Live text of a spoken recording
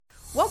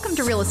Welcome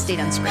to Real Estate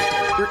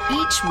Unscripted, where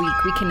each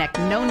week we connect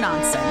no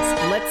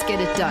nonsense, let's get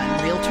it done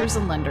realtors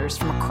and lenders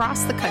from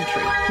across the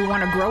country who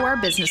want to grow our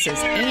businesses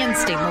and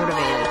stay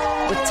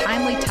motivated with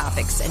timely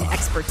topics and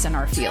experts in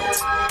our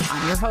fields.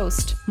 I'm your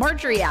host,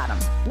 Marjorie Adam.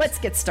 Let's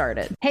get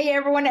started. Hey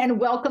everyone, and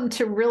welcome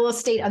to Real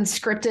Estate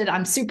Unscripted.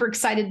 I'm super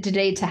excited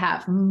today to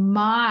have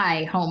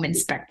my home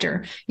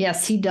inspector.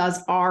 Yes, he does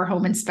our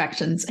home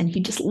inspections and he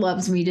just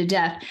loves me to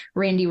death.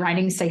 Randy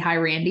Riding. Say hi,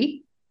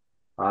 Randy.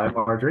 Hi,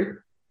 Marjorie.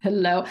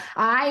 Hello.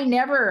 I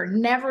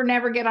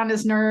never get on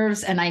his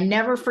nerves, and I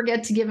never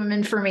forget to give him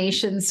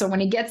information. So when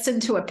he gets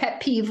into a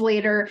pet peeve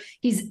later,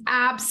 he's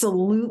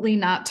absolutely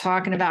not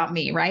talking about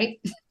me,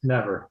 right?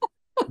 Never.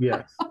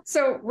 Yes.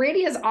 So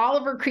Randy has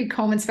Oliver Creek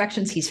Home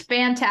Inspections. He's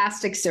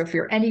fantastic. So if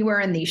you're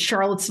anywhere in the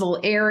Charlottesville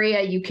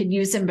area, you can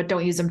use him, but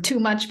don't use him too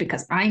much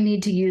because I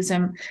need to use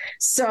him.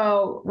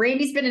 So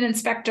Randy's been an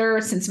inspector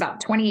since about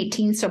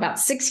 2018, so about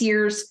 6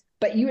 years,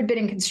 but you had been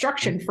in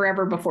construction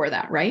forever before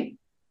that, right?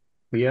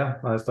 Yeah,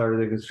 I started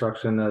in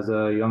construction as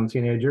a young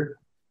teenager.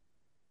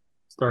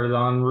 Started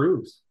on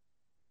roofs.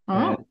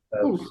 Oh,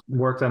 and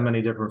worked on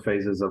many different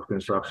phases of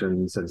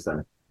construction since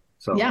then.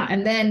 So yeah,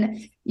 and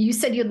then you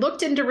said you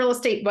looked into real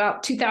estate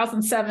about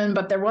 2007,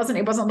 but it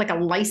wasn't like a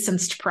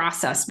licensed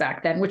process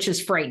back then, which is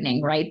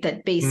frightening, right?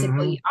 That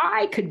basically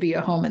I could be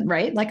a home,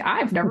 right? Like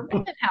I've never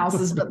been in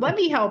houses, but let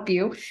me help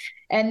you.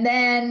 And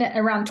then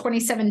around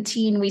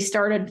 2017, we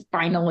started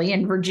finally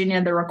in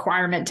Virginia, the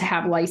requirement to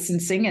have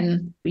licensing,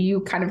 and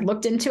you kind of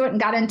looked into it and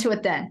got into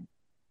it then.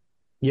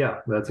 Yeah,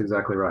 that's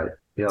exactly right.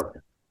 Yep.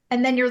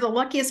 And then you're the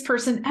luckiest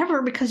person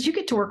ever because you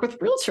get to work with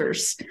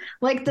realtors,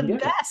 like the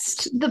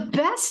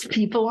best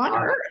people on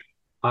earth.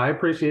 I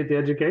appreciate the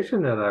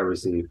education that I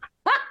received.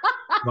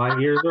 My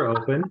ears are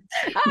open.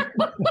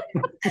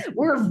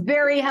 We're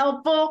very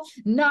helpful,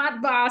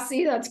 not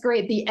bossy. That's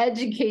great. The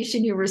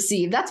education you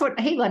receive. That's what,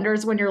 hey,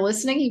 lenders, when you're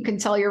listening, you can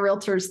tell your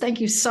realtors, thank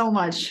you so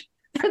much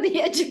for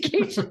the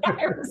education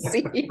I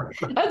received.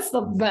 That's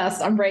the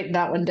best. I'm writing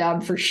that one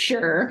down for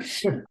sure.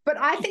 But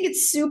I think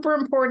it's super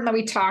important that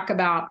we talk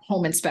about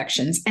home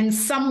inspections, and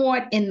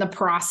somewhat in the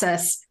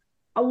process,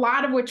 a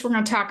lot of which we're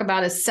going to talk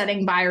about is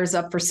setting buyers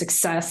up for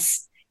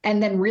success.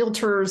 And then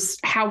realtors,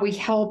 how we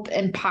help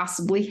and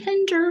possibly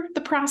hinder the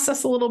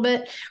process a little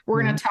bit.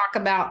 We're going to talk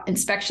about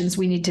inspections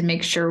we need to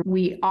make sure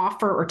we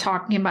offer or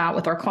talking about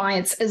with our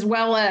clients, as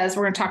well as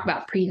we're going to talk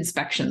about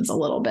pre-inspections a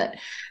little bit.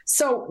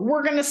 So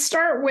we're going to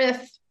start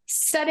with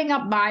setting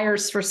up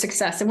buyers for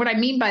success. And what I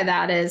mean by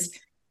that is,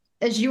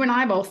 as you and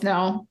I both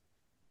know,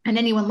 and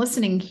anyone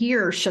listening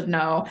here should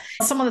know,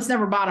 someone that's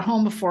never bought a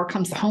home before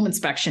comes to home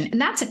inspection.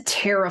 And that's a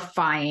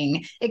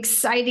terrifying,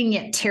 exciting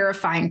yet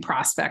terrifying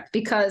prospect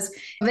because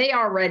they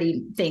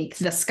already think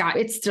the sky,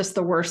 it's just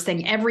the worst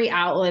thing. Every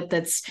outlet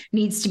that's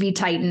needs to be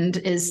tightened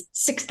is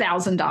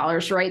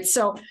 $6,000, right?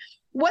 So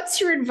what's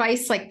your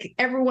advice? Like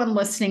everyone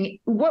listening,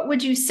 what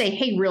would you say,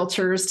 hey,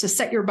 realtors, to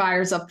set your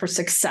buyers up for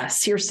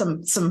success? Here's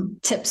some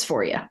tips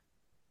for you.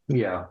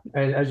 Yeah.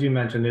 And as you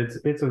mentioned,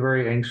 it's a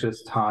very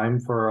anxious time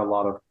for a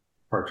lot of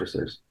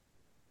purchasers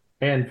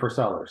and for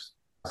sellers.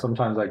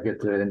 Sometimes I get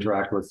to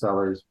interact with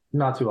sellers,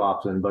 not too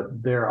often,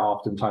 but they're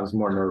oftentimes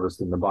more nervous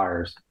than the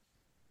buyers.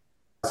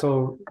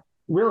 So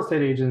real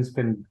estate agents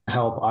can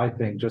help, I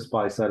think, just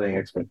by setting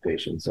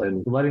expectations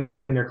and letting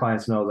your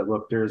clients know that,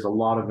 look, there's a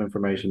lot of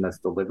information that's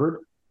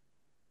delivered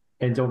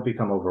and don't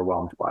become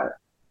overwhelmed by it.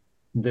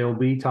 There'll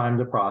be time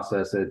to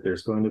process it.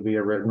 There's going to be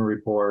a written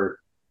report.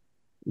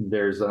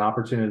 There's an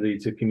opportunity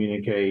to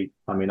communicate.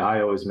 I mean,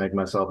 I always make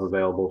myself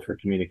available for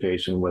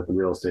communication with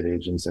real estate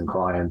agents and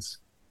clients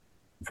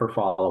for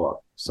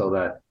follow-up so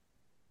that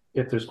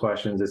if there's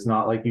questions, it's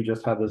not like you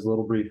just have this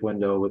little brief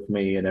window with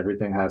me and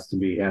everything has to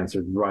be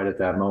answered right at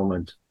that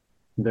moment.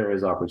 There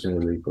is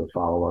opportunity for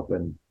follow-up.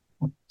 And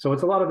so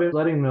it's a lot of it,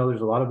 letting them know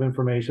there's a lot of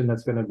information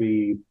that's going to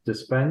be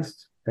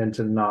dispensed and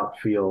to not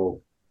feel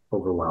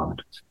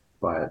overwhelmed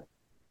by it.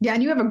 Yeah,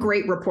 and you have a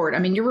great report. I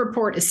mean, your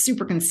report is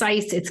super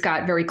concise. It's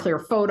got very clear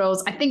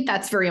photos. I think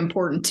that's very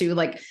important too.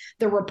 Like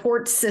the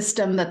report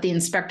system that the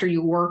inspector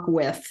you work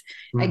with,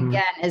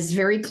 again, is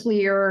very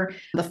clear.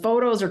 The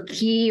photos are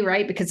key,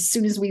 right? Because as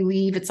soon as we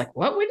leave, it's like,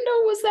 what window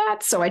was that?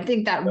 So I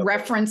think that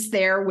reference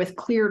there with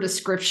clear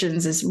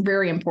descriptions is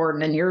very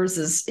important, and yours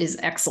is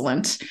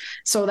excellent.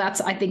 So that's,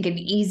 I think, an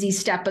easy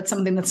step, but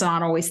something that's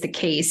not always the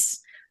case.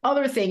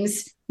 Other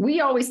things,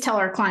 we always tell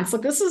our clients,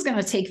 look, this is going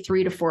to take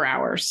 3 to 4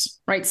 hours,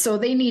 right? So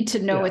they need to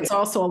know it's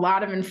also a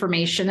lot of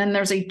information, and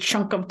there's a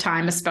chunk of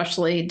time,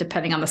 especially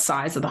depending on the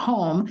size of the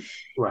home.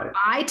 Right.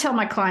 I tell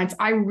my clients,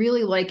 I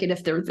really like it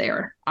if they're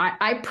there.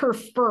 I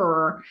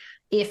prefer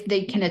if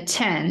they can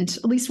attend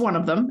at least one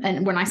of them.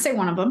 And when I say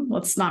one of them,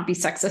 let's not be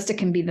sexist. It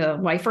can be the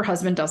wife or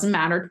husband, doesn't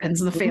matter. It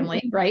depends on the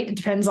family, right? It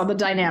depends on the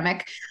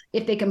dynamic.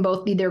 If they can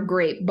both be there,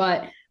 great.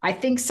 But I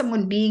think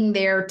someone being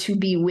there to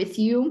be with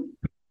you.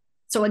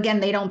 So again,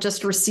 they don't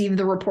just receive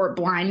the report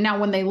blind. Now,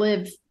 when they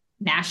live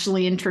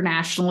nationally,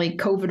 internationally.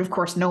 COVID, of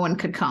course, no one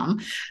could come.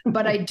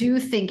 But I do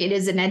think it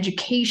is an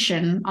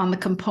education on the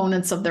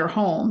components of their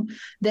home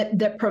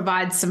that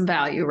provides some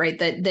value, right?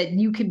 That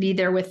you could be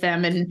there with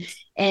them.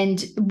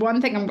 And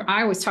one thing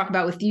I always talk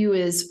about with you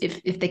is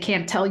if they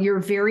can't tell, you're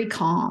very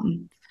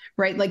calm.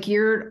 Right. Like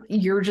you're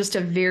just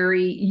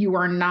you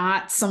are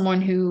not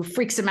someone who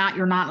freaks them out.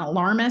 You're not an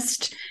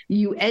alarmist.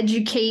 You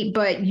educate,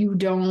 but you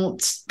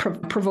don't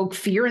provoke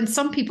fear. And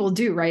some people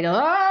do, right?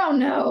 Oh,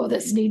 no,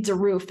 this needs a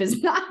roof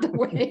is not the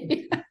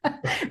way.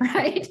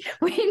 Right.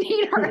 We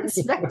need our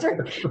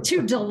inspector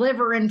to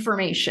deliver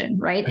information.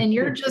 Right. And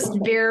you're just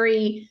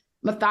very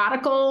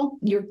methodical.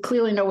 You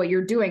clearly know what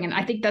you're doing. And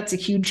I think that's a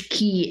huge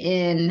key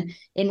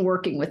in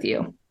working with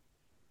you.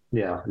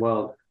 Yeah.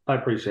 Well, I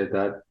appreciate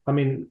that. I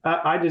mean,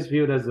 I just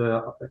view it as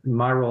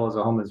my role as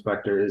a home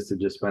inspector is to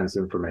dispense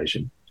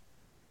information,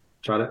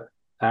 try to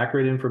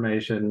accurate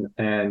information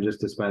and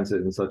just dispense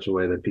it in such a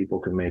way that people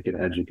can make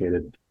an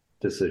educated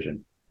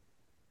decision.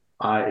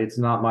 It's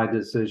not my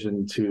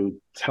decision to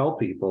tell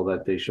people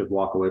that they should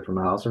walk away from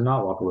a house or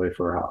not walk away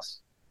for a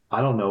house.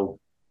 I don't know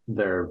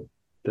their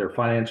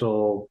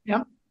financial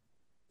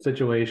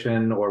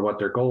situation or what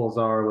their goals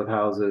are with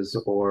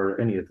houses or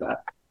any of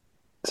that.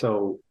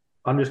 So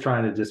I'm just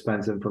trying to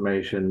dispense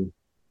information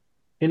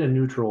in a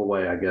neutral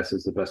way, I guess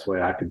is the best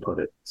way I can put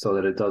it, so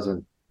that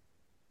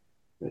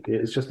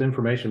it's just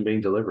information being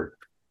delivered,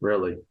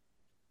 really.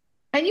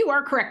 And you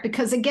are correct,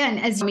 because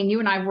again, you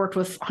and I have worked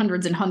with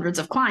hundreds and hundreds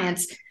of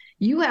clients.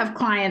 You have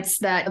clients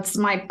it's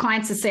my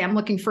clients that say, I'm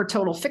looking for a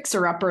total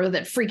fixer-upper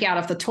that freak out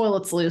if the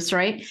toilet's loose,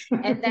 right?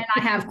 And then I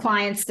have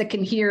clients that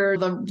can hear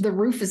the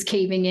roof is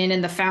caving in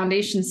and the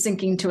foundation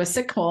sinking to a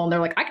sick hole, and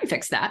they're like, I can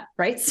fix that,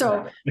 right?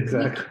 So yeah,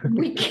 exactly.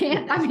 we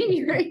can't, I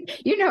mean, right?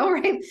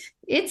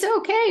 It's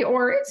okay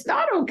or it's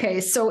not okay.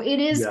 So it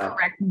is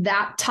correct.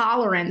 That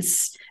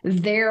tolerance,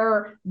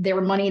 their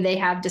money they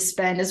have to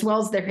spend, as well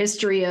as their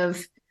history of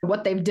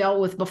what they've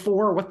dealt with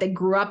before, what they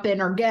grew up in,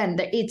 or again,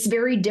 it's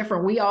very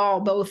different. We all,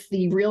 both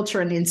the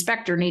realtor and the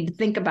inspector, need to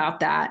think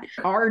about that.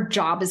 Our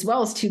job as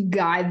well is to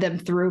guide them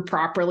through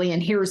properly.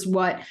 And here's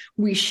what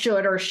we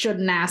should or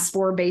shouldn't ask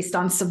for based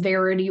on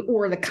severity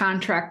or the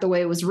contract, the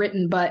way it was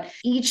written. But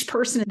each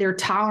person, their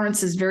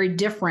tolerance is very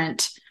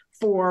different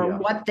for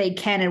what they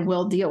can and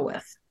will deal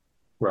with.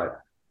 Right.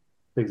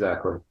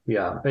 Exactly.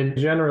 Yeah. And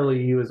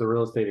generally, you as a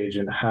real estate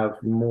agent have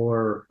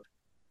more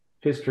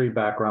history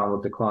background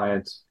with the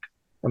clients.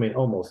 I mean,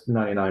 almost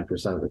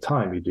 99% of the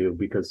time you do,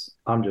 because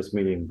I'm just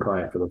meeting the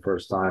client for the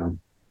first time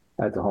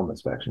at the home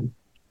inspection.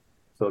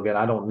 So again,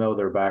 I don't know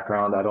their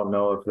background. I don't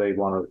know if they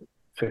want to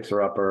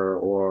fixer-upper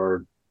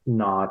or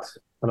not.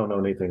 I don't know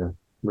anything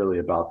really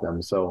about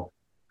them. So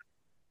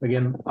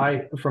again,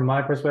 from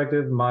my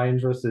perspective, my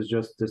interest is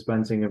just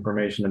dispensing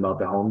information about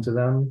the home to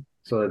them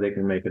so that they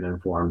can make an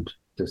informed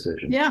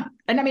decision. Yeah.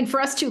 And I mean, for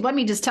us too, let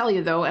me just tell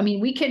you though, I mean,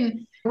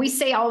 we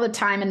say all the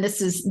time, and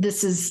this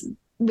is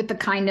with the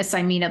kindness,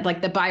 I mean it,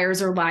 like the buyers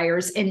are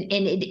liars. And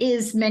it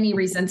is many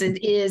reasons.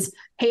 It is,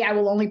 hey, I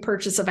will only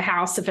purchase of a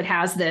house if it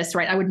has this,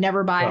 right? I would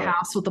never buy a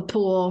house with a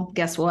pool.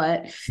 Guess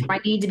what? I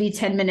need to be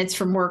 10 minutes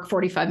from work,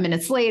 45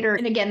 minutes later.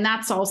 And again,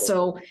 that's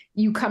also,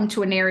 you come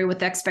to an area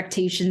with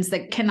expectations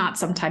that cannot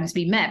sometimes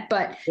be met.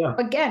 But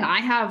again, I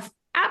have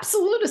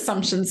absolute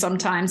assumptions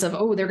sometimes of,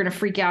 oh, they're going to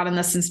freak out in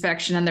this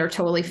inspection and they're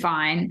totally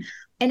fine.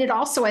 And it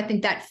also, I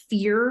think that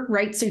fear,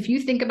 right? So if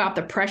you think about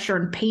the pressure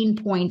and pain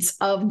points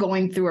of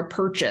going through a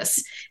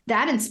purchase,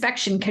 that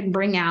inspection can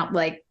bring out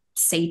like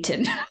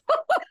Satan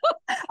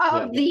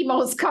of the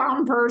most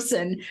calm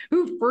person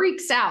who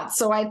freaks out.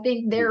 So I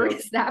think there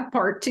is that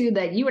part too,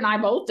 that you and I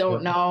both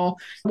don't know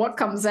what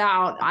comes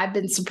out. I've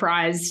been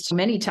surprised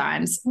many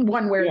times,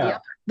 one way or the other,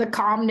 the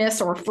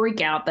calmness or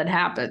freak out that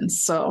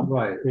happens. So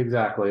right,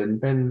 exactly.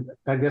 And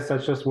I guess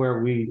that's just where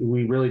we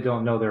really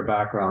don't know their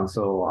background.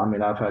 So I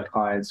mean, I've had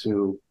clients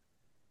who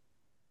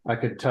I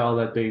could tell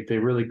that they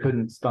really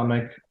couldn't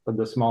stomach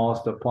the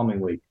smallest of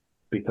plumbing leak,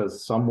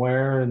 because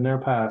somewhere in their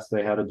past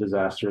they had a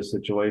disastrous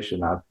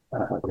situation.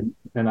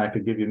 And I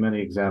could give you many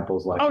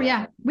examples like that. Oh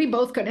yeah, we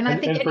both could. And I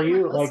think for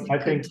you, like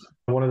I think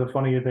one of the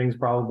funnier things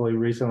probably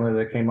recently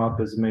that came up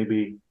is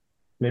maybe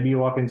you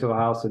walk into a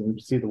house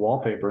and see the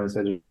wallpaper and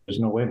say, there's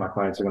no way my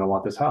clients are going to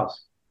want this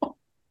house.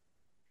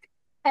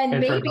 And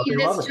maybe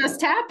this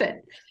just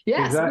happened.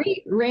 Yes,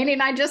 exactly. Randy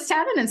and I just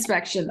had an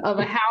inspection of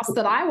a house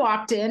that I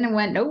walked in and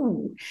went,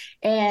 no.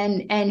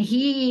 And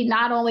he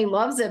not only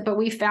loves it, but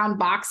we found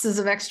boxes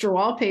of extra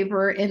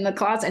wallpaper in the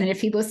closet. And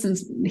if he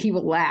listens, he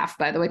will laugh,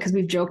 by the way, because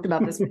we've joked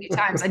about this many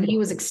times. And he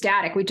was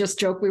ecstatic. We just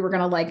joked we were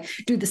going to like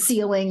do the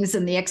ceilings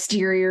and the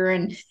exterior.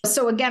 And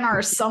so again, our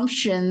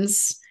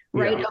assumptions,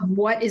 right, of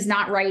what is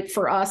not right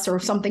for us or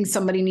something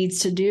somebody needs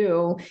to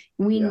do,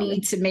 we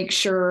need to make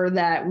sure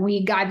that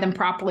we guide them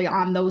properly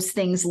on those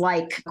things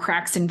like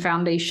cracks in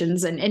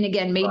foundations and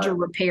again, major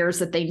repairs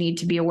that they need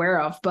to be aware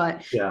of.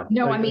 But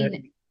I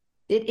mean,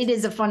 it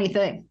is a funny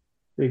thing.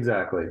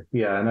 Exactly.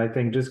 Yeah. And I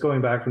think just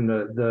going back from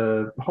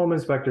the home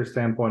inspector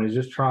standpoint is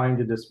just trying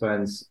to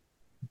dispense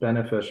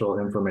beneficial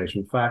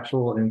information,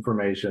 factual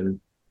information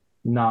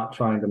not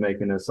trying to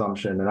make an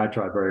assumption, and I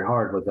try very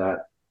hard with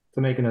that,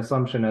 to make an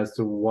assumption as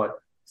to what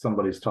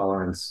somebody's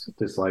tolerance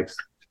dislikes.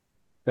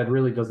 That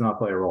really does not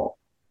play a role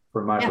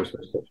from my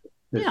perspective.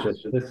 It's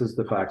just, this is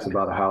the facts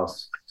about a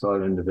house so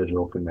an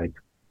individual can make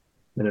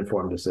an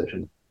informed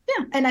decision.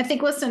 Yeah. And I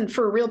think, listen,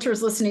 for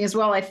realtors listening as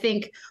well, I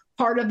think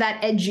part of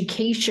that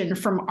education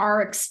from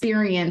our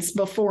experience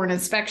before an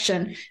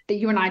inspection that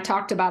you and I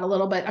talked about a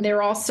little bit,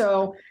 they're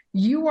also,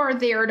 you are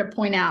there to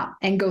point out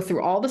and go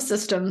through all the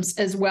systems,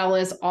 as well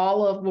as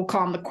all of, we'll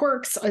call them the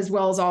quirks, as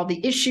well as all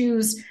the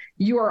issues.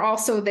 You are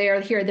also there.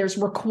 Here, there's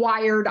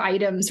required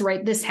items,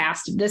 right? This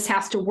has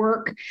to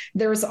work.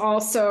 There's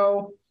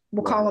also,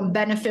 we'll call them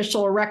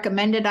beneficial or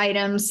recommended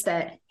items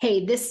that,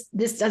 hey, this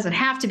doesn't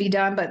have to be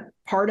done, but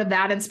part of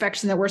that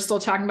inspection that we're still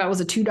talking about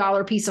was a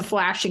 $2 piece of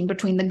flashing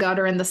between the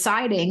gutter and the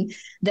siding,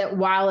 that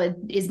while it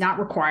is not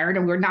required,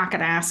 and we're not going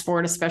to ask for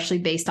it, especially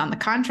based on the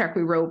contract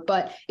we wrote,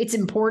 but it's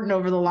important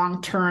over the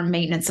long-term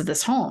maintenance of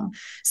this home.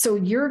 So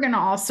you're going to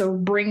also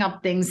bring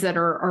up things that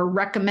are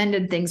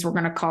recommended things, we're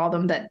going to call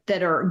them,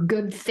 that are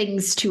good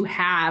things to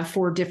have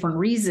for different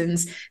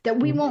reasons that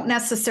we won't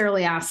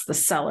necessarily ask the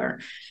seller.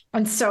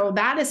 And so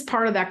that is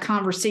part of that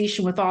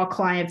conversation with all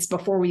clients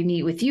before we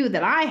meet with you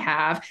that I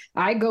have.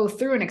 I go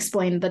through and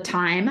explain the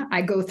time.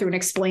 I go through and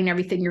explain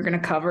everything you're going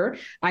to cover.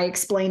 I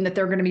explain that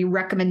there are going to be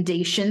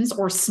recommendations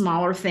or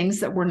smaller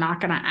things that we're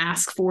not going to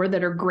ask for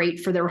that are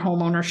great for their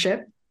home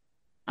ownership.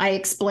 I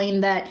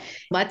explained that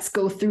let's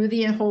go through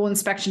the whole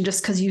inspection.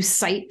 Just because you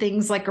cite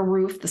things like a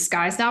roof, the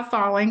sky's not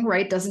falling,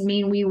 right? Doesn't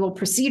mean we will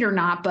proceed or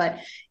not, but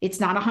it's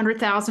not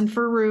 100,000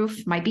 for a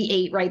roof, might be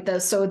 8,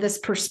 right? So this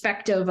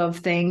perspective of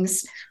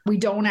things, we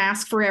don't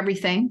ask for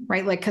everything,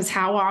 right? Like, because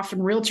how often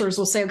realtors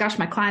will say, oh gosh,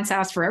 my clients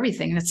ask for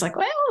everything. And it's like,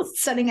 well,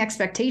 it's setting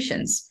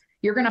expectations.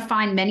 You're going to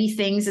find many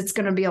things. It's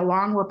going to be a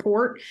long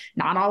report.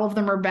 Not all of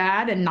them are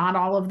bad, and not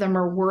all of them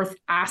are worth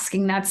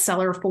asking that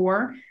seller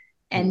for.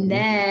 And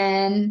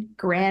then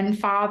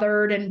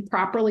grandfathered and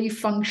properly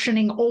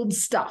functioning old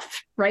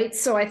stuff, right?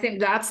 So I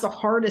think that's the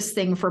hardest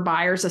thing for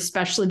buyers,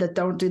 especially that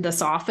don't do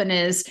this often,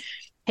 is,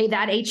 hey,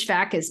 that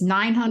HVAC is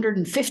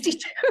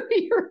 952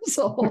 years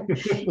old.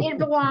 It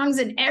belongs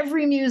in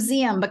every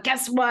museum, but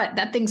guess what?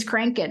 That thing's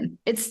cranking.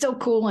 It's still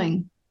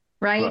cooling,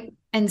 right?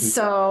 And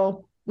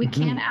so we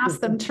can't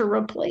ask them to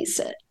replace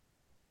it.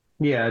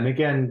 Yeah. And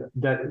again,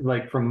 that,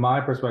 like, from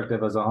my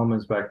perspective as a home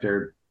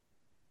inspector,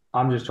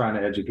 I'm just trying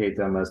to educate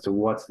them as to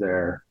what's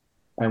there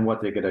and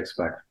what they could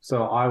expect.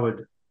 So I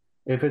would,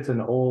 if it's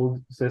an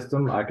old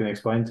system, I can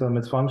explain to them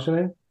it's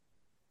functioning.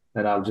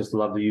 And I would just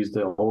love to use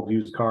the old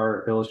used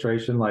car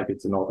illustration. Like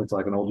it's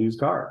like an old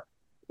used car.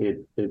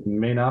 It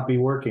may not be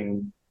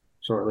working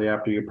shortly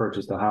after you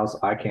purchase the house.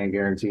 I can't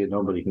guarantee it.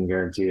 Nobody can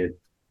guarantee it.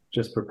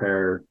 Just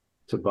prepare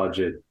to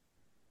budget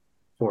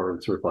for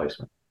its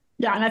replacement.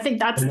 Yeah, and I think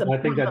that's one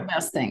of the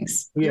best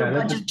things. Yeah, your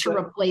budget to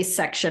replace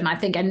section, I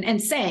think,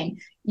 and saying,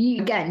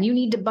 you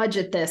need to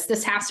budget this.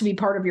 This has to be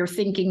part of your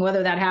thinking,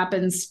 whether that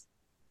happens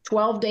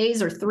 12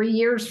 days or 3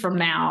 years from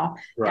now.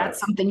 Right. That's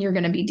something you're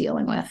going to be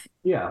dealing with.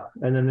 Yeah,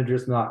 and then they're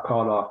just not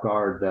caught off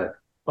guard that,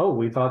 oh,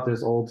 we thought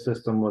this old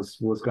system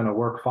was going to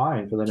work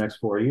fine for the next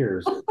 4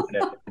 years, and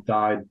it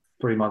died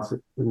 3 months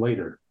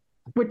later.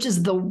 Which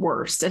is the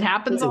worst. It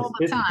happens all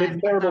the time.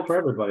 It's terrible for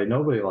everybody.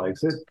 Nobody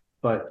likes it,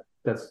 but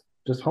that's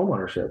just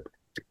homeownership.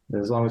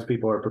 And as long as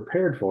people are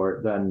prepared for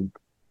it, then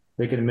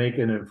they can make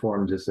an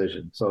informed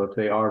decision. So if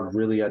they are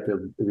really at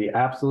the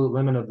absolute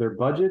limit of their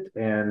budget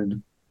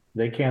and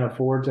they can't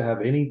afford to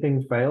have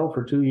anything fail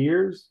for 2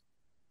 years,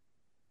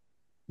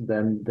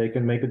 then they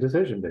can make a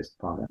decision based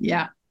upon it.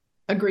 Yeah,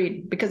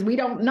 agreed. Because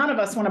none of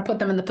us want to put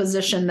them in the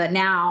position that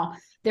now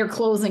they're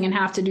closing and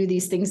have to do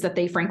these things that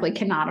they frankly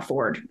cannot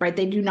afford, right?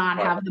 They do not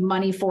have the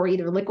money for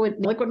either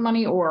liquid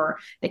money, or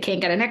they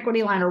can't get an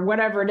equity line, or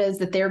whatever it is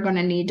that they're going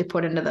to need to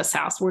put into this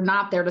house. We're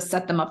not there to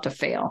set them up to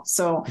fail.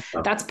 So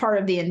that's part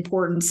of the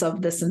importance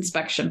of this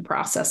inspection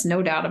process,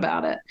 no doubt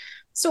about it.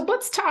 So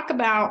let's talk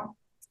about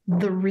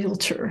the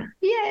realtor.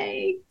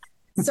 Yay.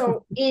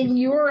 So in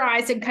your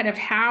eyes, and kind of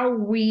how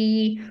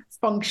we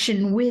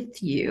function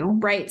with you,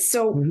 right?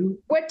 So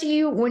what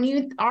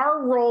do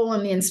our role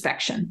in the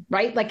inspection,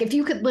 right? Like if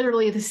you could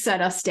literally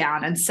set us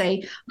down and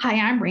say, hi,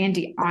 I'm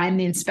Randy, I'm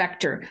the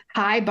inspector.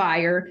 Hi,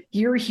 buyer,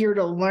 you're here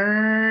to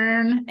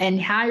learn.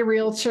 And hi,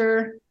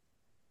 realtor,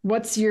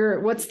 what do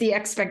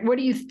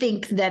you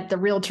think that the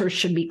realtor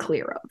should be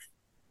clear of?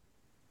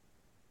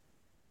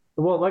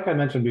 Well, like I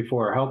mentioned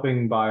before,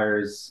 helping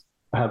buyers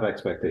have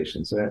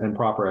expectations and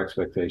proper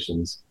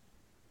expectations.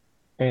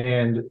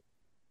 And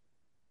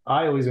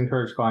I always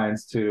encourage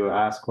clients to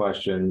ask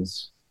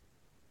questions,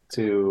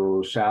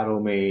 to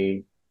shadow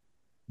me,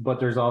 but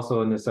there's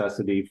also a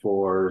necessity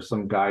for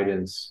some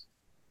guidance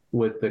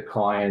with the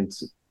client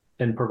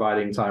in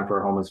providing time for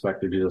a home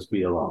inspector to just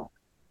be alone.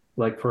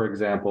 Like, for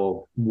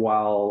example,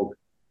 while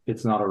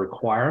it's not a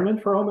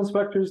requirement for home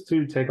inspectors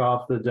to take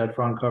off the dead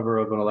front cover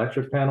of an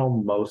electric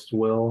panel, most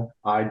will.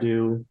 I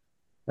do,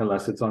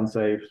 unless it's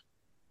unsafe.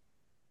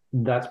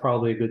 That's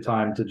probably a good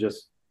time to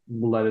just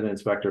let an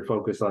inspector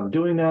focus on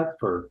doing that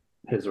for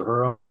his or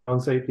her own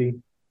safety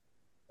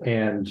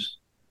and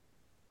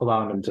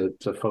allowing them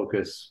to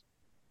focus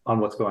on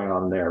what's going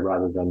on there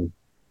rather than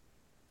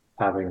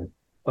having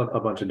a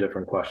bunch of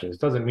different questions.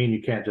 Doesn't mean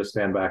you can't just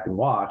stand back and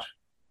watch,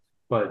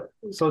 but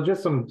so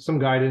just some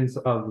guidance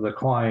of the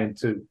client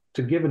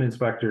to give an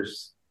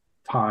inspector's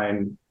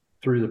time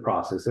through the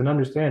process and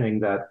understanding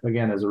that,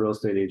 again, as a real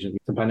estate agent,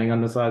 depending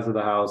on the size of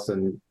the house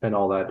and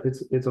all that,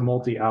 it's a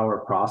multi-hour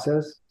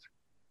process.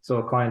 So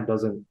a client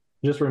doesn't,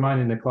 just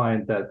reminding the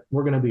client that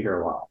we're going to be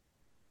here a while.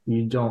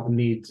 You don't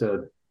need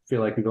to feel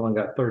like you've only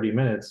got 30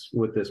 minutes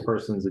with this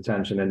person's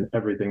attention and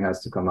everything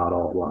has to come out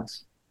all at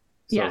once.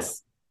 So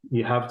yes.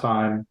 You have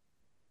time,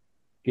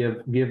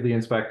 give the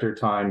inspector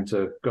time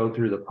to go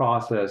through the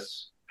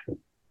process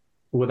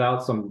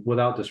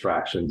without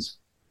distractions,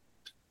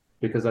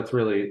 because that's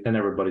really in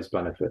everybody's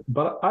benefit.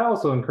 But I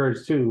also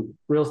encourage too,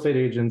 real estate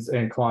agents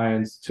and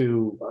clients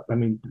to, I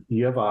mean,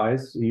 you have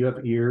eyes, you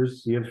have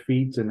ears, you have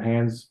feet and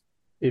hands.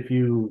 If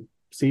you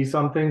see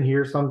something,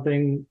 hear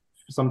something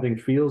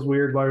feels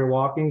weird while you're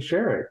walking,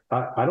 share it.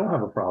 I don't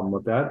have a problem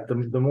with that.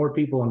 The more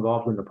people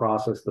involved in the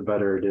process, the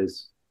better it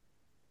is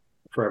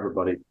for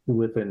everybody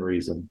within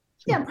reason.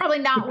 Yeah, probably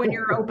not when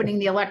you're opening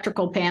the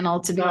electrical panel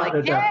to be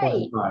like,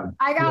 hey,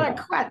 I got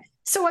a question.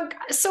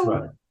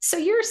 So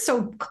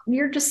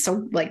you're just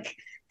so like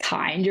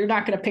kind. You're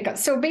not going to pick up.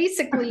 So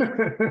basically,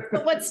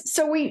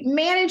 we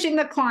managing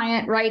the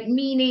client, right?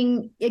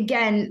 Meaning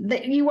again,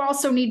 that you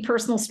also need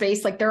personal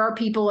space. Like there are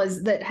people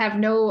that have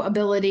no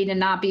ability to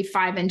not be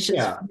 5 inches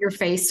from your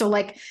face. So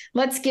like,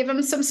 let's give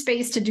them some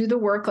space to do the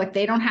work. Like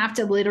they don't have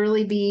to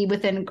literally be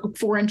within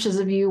 4 inches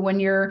of you when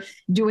you're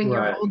doing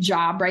your whole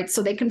job, right?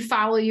 So they can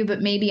follow you,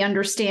 but maybe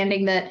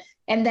understanding that.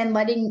 And then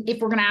if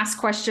we're going to ask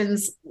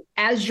questions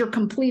as you're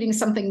completing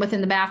something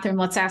within the bathroom,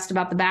 let's ask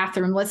about the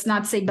bathroom. Let's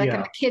not say back in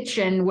the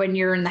kitchen when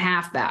you're in the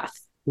half bath.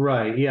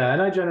 Right. Yeah.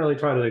 And I generally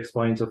try to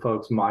explain to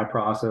folks my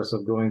process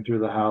of going through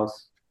the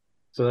house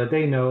so that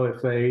they know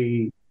if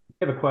they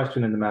have a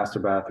question in the master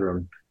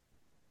bathroom,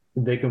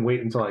 they can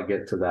wait until I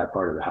get to that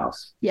part of the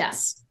house.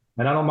 Yes.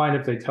 And I don't mind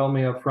if they tell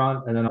me up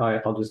front, and then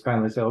I'll just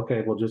kindly say,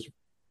 okay,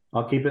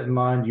 I'll keep it in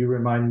mind. You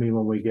remind me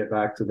when we get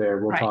back to there.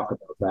 We'll talk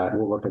about that.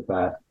 We'll look at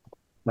that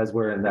as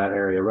we're in that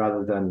area,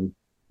 rather than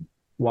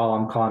while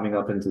I'm climbing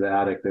up into the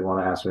attic, they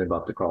want to ask me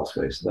about the crawl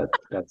space.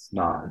 That's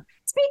not.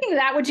 Speaking of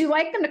that, would you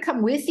like them to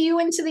come with you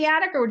into the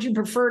attic, or would you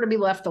prefer to be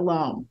left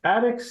alone?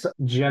 Attics,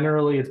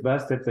 generally, it's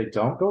best if they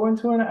don't go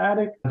into an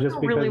attic. Just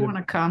don't really want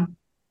to come.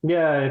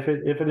 Yeah, if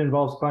it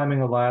involves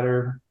climbing a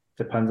ladder,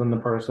 depends on the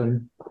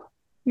person.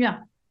 Yeah.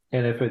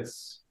 And if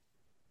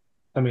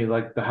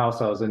like the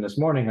house I was in this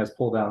morning has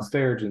pull down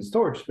stairs and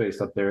storage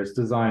space up there. It's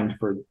designed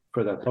for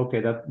that.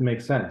 Okay, that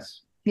makes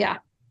sense. Yeah.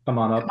 Come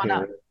on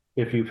up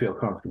if you feel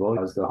comfortable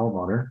as the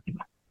homeowner.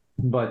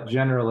 But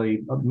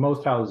generally,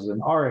 most houses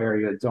in our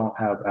area don't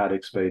have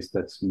attic space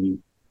that's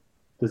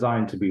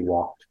designed to be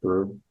walked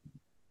through.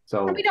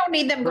 So we don't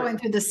need them going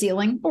through the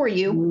ceiling, or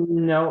you.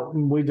 No,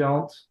 we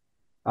don't.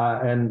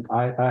 And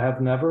I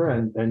have never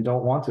and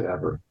don't want to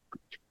ever.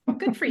 Well,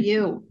 good for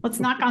you. Let's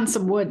knock on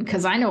some wood,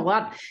 because I know a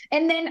lot.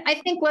 And then I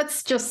think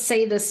let's just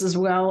say this as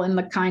well in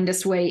the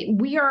kindest way.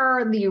 We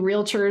are the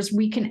realtors.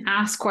 We can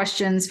ask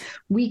questions.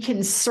 We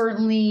can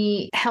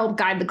certainly help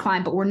guide the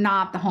client, but we're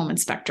not the home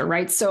inspector,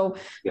 right? So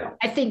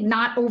I think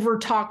not over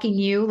talking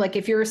you. Like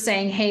if you're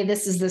saying, hey,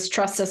 this is this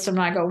trust system,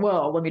 and I go,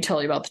 well, let me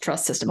tell you about the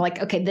trust system.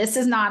 Like, okay, this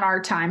is not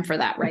our time for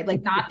that, right?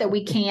 Like not that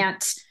we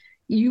can't.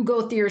 You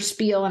go through your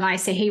spiel and I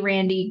say, hey,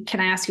 Randy,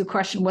 can I ask you a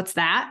question? What's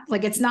that?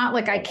 Like, it's not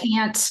like I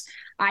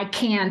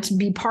can't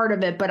be part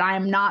of it, but I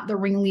am not the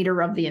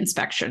ringleader of the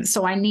inspection.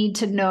 So I need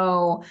to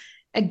know,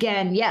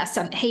 again, yes,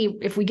 hey,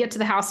 if we get to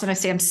the house and I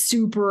say,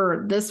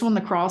 this one,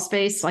 the crawl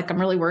space, like I'm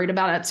really worried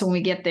about it. So when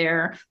we get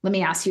there, let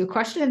me ask you a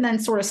question, and then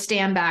sort of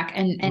stand back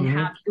and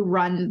have you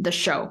run the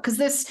show.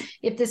 Because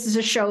if this is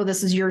a show,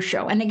 this is your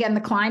show. And again,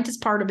 the client is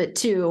part of it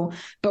too,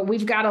 but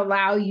we've got to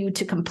allow you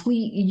to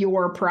complete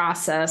your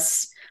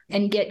process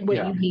and get what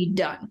you need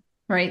done.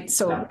 Right.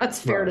 So that's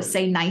fair to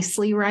say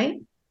nicely, right?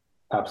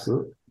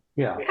 Absolutely.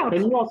 Yeah.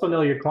 And you also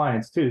know your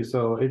clients too.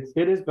 So it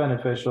is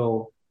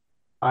beneficial.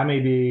 I may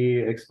be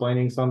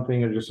explaining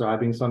something or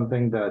describing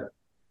something that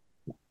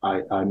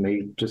I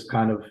may just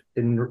kind of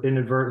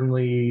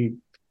inadvertently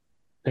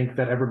think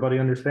that everybody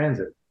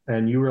understands it.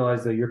 And you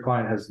realize that your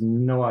client has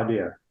no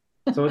idea.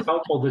 So it's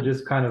helpful to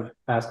just kind of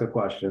ask a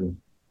question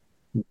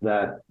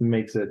that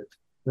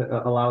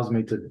allows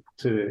me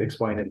to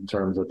explain it in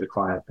terms that the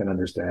client can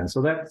understand.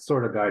 So that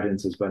sort of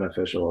guidance is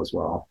beneficial as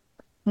well.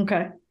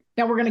 Okay.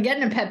 Now we're going to get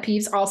into pet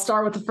peeves. I'll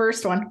start with the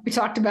first one. We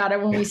talked about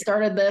it when we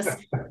started this.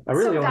 I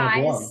really only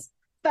have one.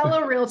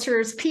 Fellow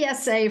realtors,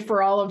 PSA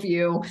for all of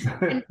you.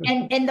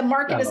 And the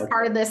market is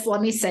part of this. Let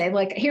me say,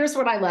 like, here's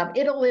what I love.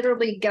 It'll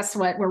literally, guess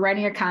what? We're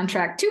writing a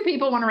contract. 2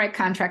 people want to write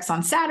contracts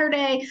on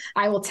Saturday.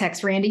 I will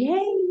text Randy,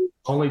 hey.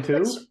 Only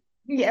 2?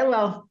 Yeah,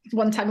 well,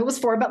 one time it was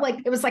 4, but like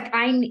it was like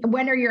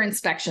when are your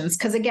inspections?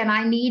 Because again,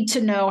 I need to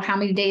know how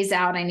many days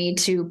out I need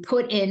to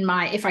put in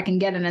if I can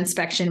get an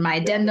inspection, my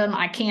addendum.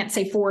 I can't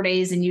say 4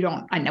 days and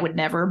I know it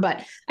never,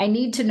 but I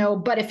need to know.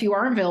 But if you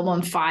are available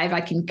in 5,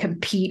 I can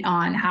compete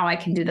on how I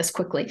can do this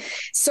quickly.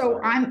 So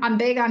I'm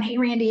big on, hey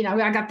Randy,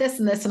 I got this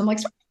and this, and I'm like,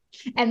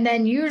 and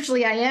then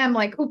usually I am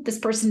like, oop, this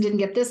person didn't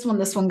get this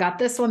one got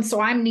this one.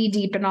 So I'm knee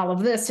deep in all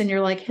of this. And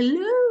you're like,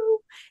 hello.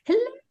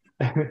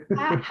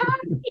 Hi.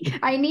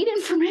 I need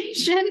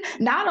information,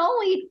 not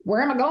only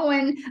where am I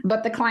going,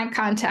 but the client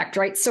contact,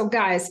 right? So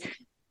guys,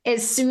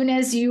 as soon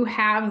as you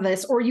have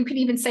this, or you can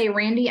even say,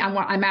 Randy,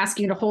 I'm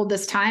asking you to hold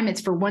this time.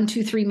 It's for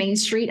 123 Main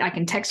Street. I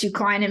can text you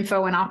client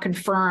info and I'll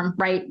confirm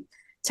right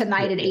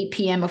tonight at 8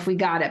 p.m. if we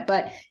got it.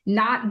 But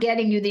not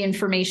getting you the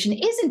information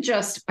isn't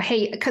just,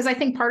 hey, because I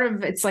think part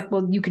of it's like,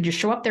 well, you could just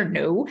show up there.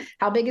 No.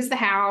 How big is the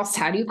house?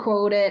 How do you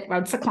quote it?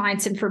 What's the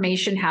client's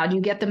information? How do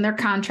you get them their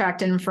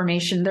contract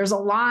information? There's a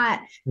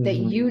lot that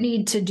you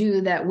need to do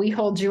that we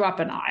hold you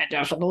up. And I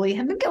definitely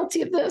have been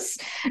guilty of this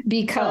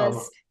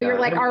because you're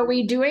like, are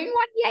we doing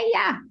one?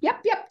 Yeah.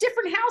 Yep.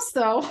 Different house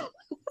though.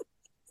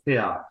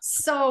 Yeah.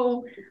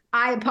 So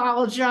I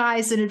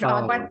apologize in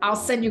advance. I'll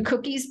send you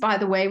cookies. By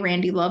the way,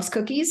 Randy loves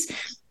cookies.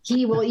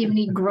 He will even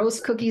eat gross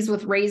cookies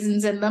with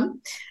raisins in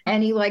them,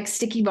 and he likes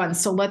sticky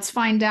buns. So let's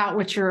find out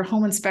what your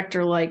home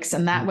inspector likes.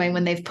 And that way,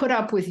 when they've put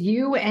up with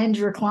you and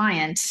your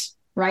client,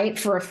 right,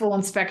 for a full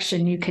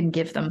inspection, you can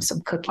give them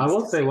some cookies. I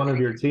will say one of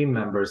your team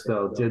members,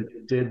 though,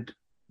 did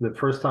the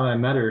first time I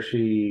met her,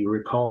 she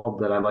recalled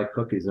that I like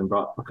cookies and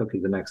brought a cookie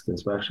the next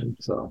inspection.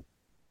 So.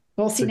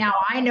 Well, see, now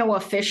I know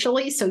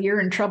officially, so you're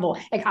in trouble.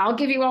 Like, I'll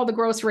give you all the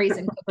gross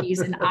raisin cookies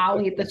and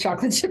I'll eat the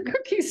chocolate chip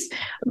cookies.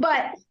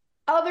 But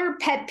other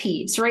pet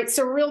peeves, right?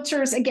 So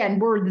realtors, again,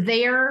 we're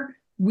there.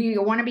 We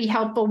want to be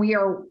helpful.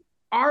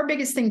 Our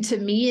biggest thing to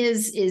me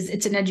is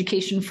it's an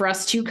education for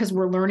us too, because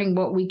we're learning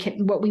what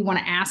we want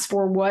to ask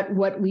for,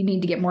 what we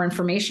need to get more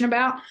information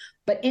about.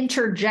 But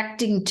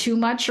interjecting too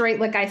much, right?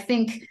 Like, I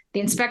think the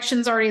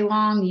inspection's already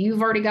long.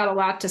 You've already got a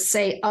lot to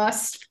say.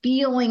 Us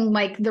feeling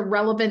like the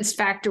relevance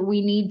factor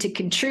we need to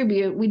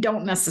contribute, we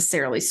don't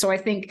necessarily. So I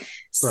think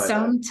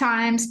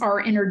sometimes our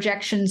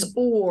interjections,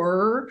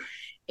 or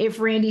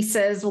if Randy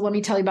says, well, let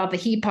me tell you about the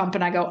heat pump,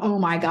 and I go, oh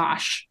my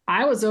gosh,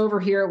 I was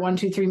over here at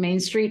 123 Main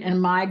Street, and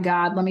my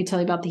God, let me tell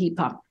you about the heat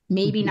pump.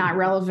 Maybe not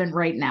relevant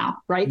right now,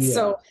 right? Yeah.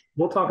 So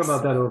we'll talk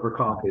about that over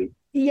coffee.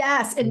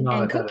 Yes, and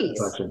cookies.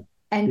 Cookies.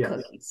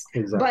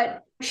 Exactly.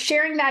 But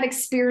sharing that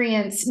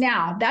experience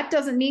now, that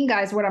doesn't mean,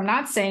 guys, what I'm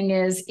not saying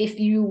is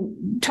if you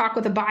talk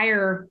with a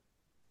buyer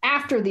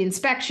after the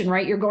inspection,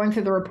 right, you're going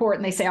through the report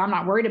and they say, I'm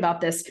not worried about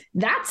this.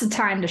 That's a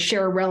time to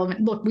share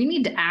relevant, look, we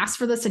need to ask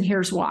for this and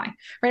here's why,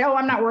 right? Oh,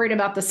 I'm not worried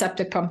about the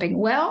septic pumping.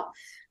 Well,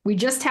 we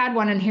just had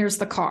one and here's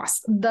the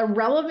cost. The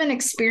relevant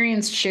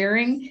experience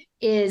sharing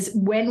is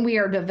when we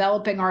are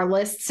developing our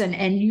lists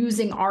and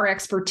using our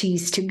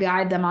expertise to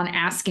guide them on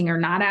asking or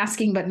not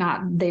asking, but not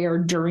there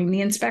during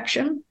the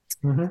inspection.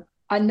 Mm-hmm.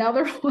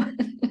 Another one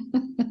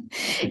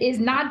is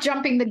not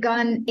jumping the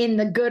gun in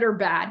the good or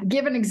bad.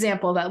 Give an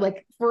example that,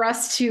 like, for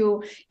us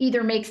to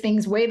either make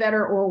things way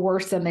better or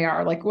worse than they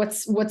are. Like,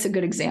 what's a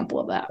good example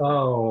of that?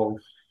 Oh,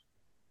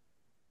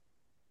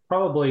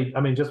 probably.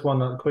 I mean, just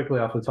one quickly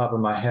off the top of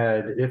my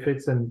head. If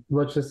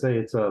let's just say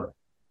it's a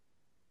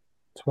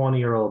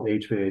 20-year-old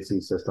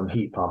HVAC system,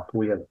 heat pump.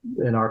 We have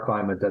in our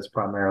climate, that's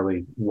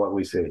primarily what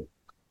we see.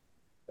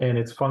 And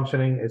it's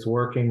functioning, it's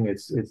working,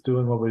 it's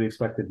doing what we'd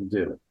expect it to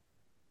do.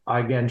 I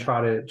again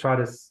try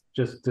to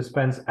just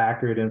dispense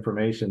accurate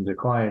information to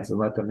clients and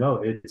let them know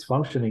it's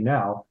functioning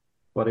now,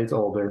 but it's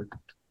older.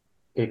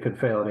 It could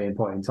fail at any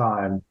point in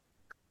time.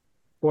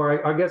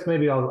 Or I guess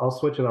maybe I'll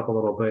switch it up a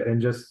little bit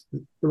and just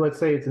let's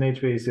say it's an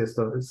HVAC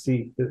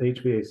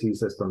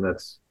system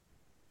that's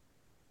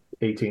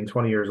 18,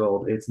 20 years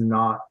old. It's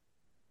not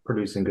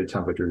producing good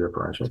temperature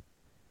differential.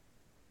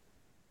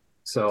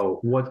 So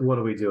what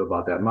do we do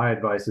about that? My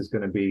advice is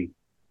going to be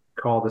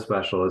call the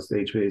specialist,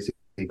 HVAC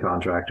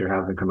contractor,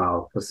 have them come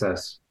out,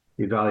 assess,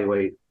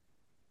 evaluate,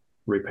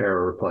 repair,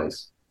 or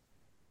replace.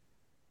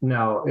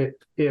 Now,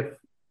 if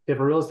a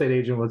real estate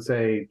agent would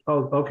say,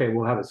 oh, okay,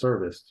 we'll have it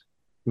serviced,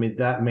 I mean,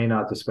 that may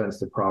not dispense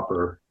the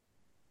proper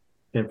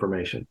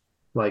information.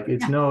 Like it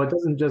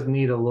doesn't just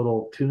need a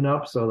little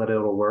tune-up so that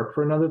it'll work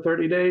for another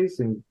 30 days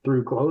and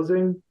through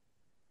closing.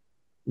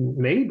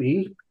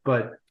 Maybe,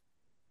 but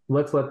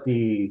let's let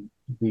the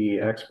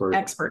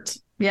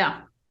experts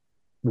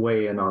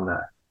weigh in on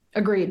that.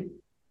 Agreed.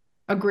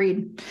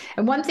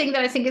 And one thing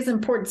that I think is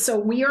important. So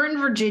we are in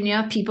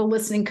Virginia. People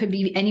listening could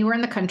be anywhere in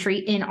the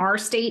country. In our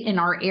state, in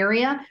our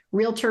area,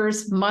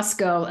 realtors must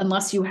go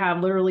unless you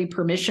have literally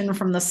permission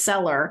from the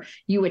seller.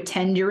 You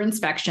attend your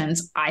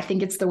inspections. I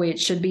think it's the way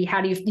it should be.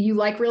 How do you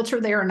like realtor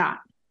there or not?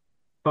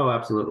 Oh,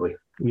 absolutely.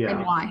 Yeah.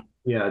 And why?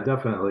 Yeah,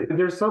 definitely.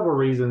 There's several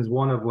reasons.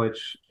 One of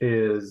which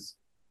is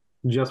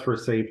just for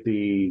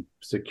safety,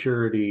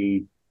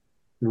 security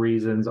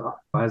reasons.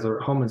 As a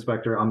home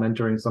inspector, I'm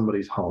entering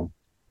somebody's home.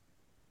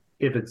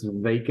 If it's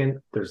vacant,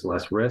 there's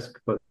less risk,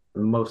 but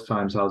Most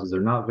times houses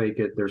are not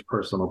vacant. There's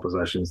personal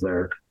possessions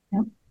there.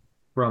 Yep.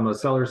 From a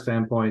seller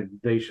standpoint,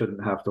 they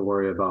shouldn't have to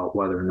worry about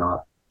whether or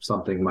not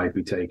something might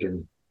be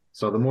taken.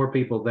 So the more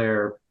people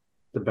there,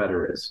 the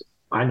better it is.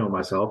 I know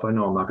myself. I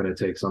know I'm not going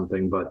to take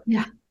something, but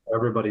for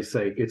everybody's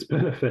sake, it's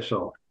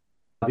beneficial.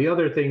 The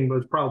other thing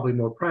was probably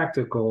more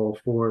practical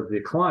for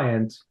the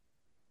client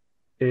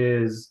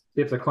is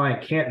if the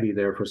client can't be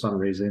there for some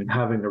reason,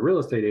 having a real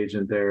estate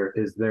agent there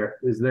is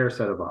their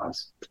set of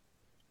eyes.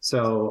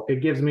 So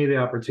it gives me the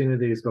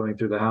opportunities going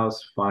through the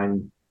house,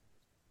 find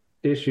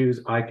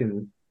issues I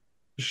can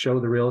show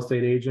the real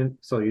estate agent.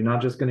 So you're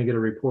not just going to get a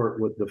report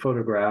with the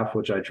photograph,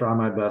 which I try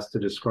my best to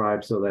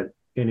describe so that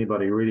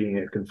anybody reading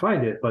it can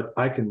find it, but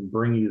I can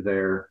bring you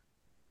there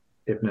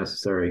if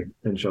necessary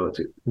and show it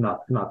to you.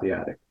 Not the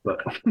attic, but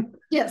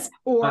yes,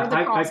 or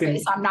the crawl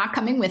space. I'm not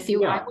coming with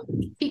you. I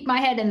would keep my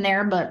head in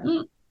there, but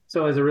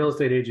So as a real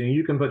estate agent,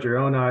 you can put your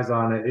own eyes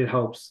on it. It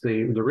helps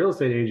the real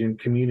estate agent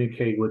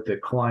communicate with the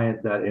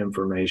client that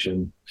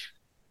information.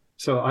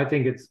 So I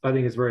think it's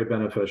very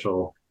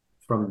beneficial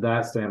from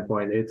that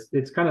standpoint.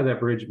 It's kind of that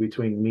bridge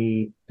between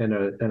me and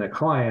a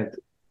client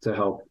to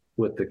help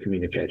with the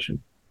communication.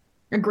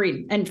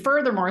 Agreed. And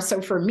furthermore,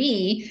 so for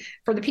me,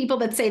 for the people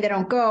that say they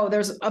don't go,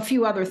 there's a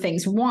few other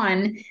things.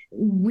 One,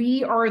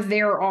 we are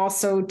there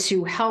also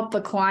to help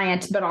the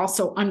client, but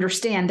also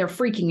understand they're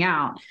freaking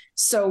out.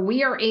 So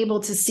we are able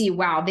to see,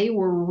 wow, they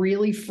were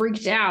really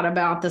freaked out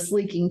about this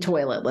leaking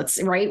toilet.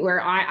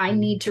 Where I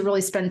need to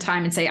really spend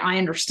time and say, I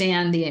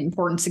understand the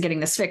importance of getting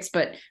this fixed,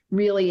 but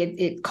really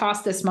it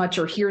costs this much,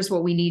 or here's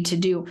what we need to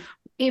do.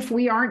 If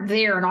we aren't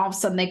there and all of a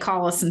sudden they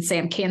call us and say,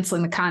 I'm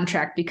canceling the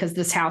contract because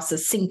this house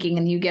is sinking,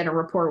 and you get a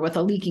report with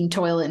a leaking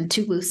toilet and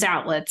 2 loose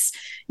outlets,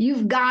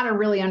 you've got to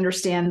really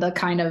understand the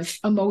kind of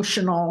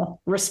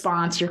emotional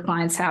response your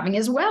client's having,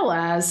 as well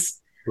as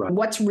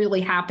what's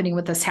really happening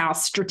with this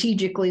house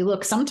strategically.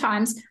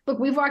 Sometimes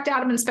we've walked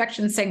out of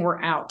inspections saying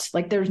we're out.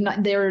 Like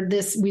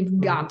we've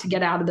got to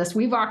get out of this.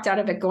 We've walked out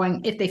of it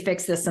going, if they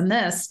fix this and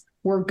this,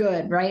 we're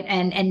good, right?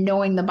 And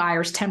knowing the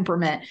buyer's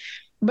temperament.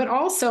 But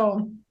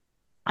also,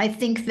 I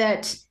think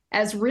that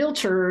as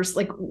realtors,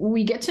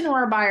 we get to know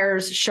our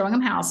buyers, showing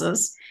them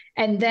houses.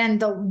 And then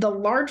the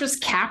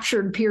largest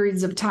captured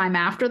periods of time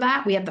after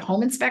that, we have the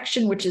home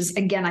inspection, which is,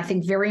 again, I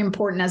think very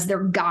important as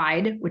their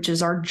guide, which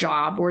is our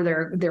job, or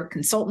their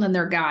consultant and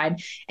their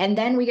guide. And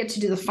then we get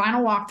to do the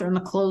final walkthrough and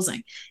the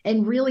closing.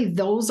 And really,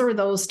 those are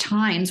those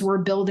times we're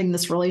building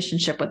this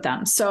relationship with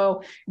them.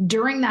 So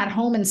during that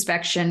home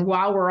inspection,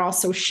 while we're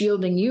also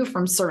shielding you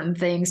from certain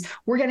things,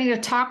 we're getting to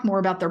talk more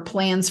about their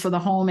plans for the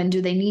home, and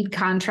do they need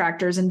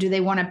contractors, and do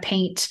they want to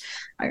paint,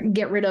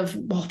 get rid of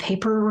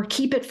wallpaper, or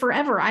keep it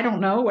forever? I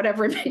don't know,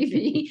 whatever it may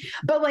be.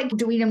 But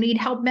do we need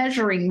help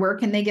measuring? Where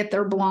can they get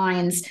their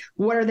blinds?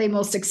 What are they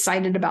most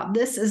excited about?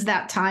 This is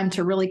that time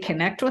to really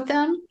connect with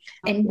them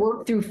and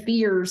work through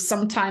fears,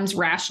 sometimes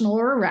rational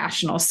or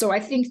irrational. So I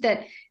think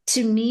that,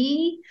 to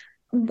me,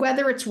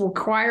 whether it's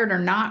required or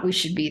not, we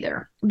should be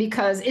there,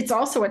 because it's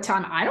also a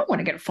time I don't want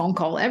to get a phone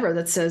call ever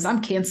that says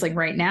I'm canceling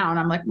right now. And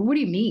I'm like, what do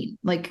you mean?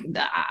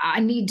 I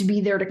need to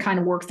be there to kind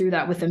of work through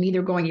that with them,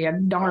 either going, yeah,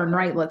 darn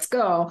right, let's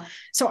go.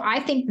 So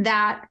I think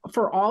that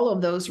for all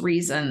of those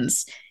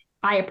reasons,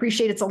 I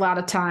appreciate it's a lot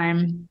of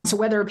time. So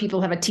whether people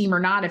have a team or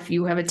not, if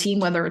you have a team,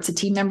 whether it's a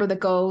team member that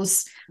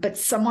goes, but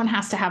someone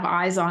has to have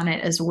eyes on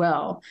it as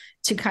well,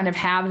 to kind of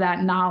have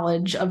that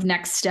knowledge of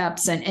next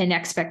steps and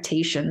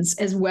expectations,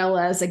 as well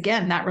as,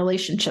 again, that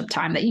relationship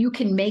time, that you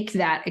can make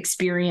that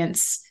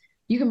experience.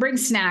 You can bring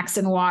snacks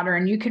and water,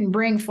 and you can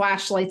bring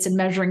flashlights and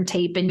measuring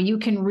tape, and you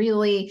can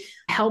really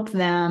help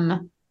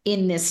them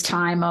in this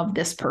time of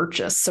this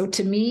purchase. So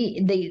to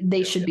me,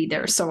 they should be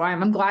there. So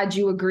I'm glad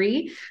you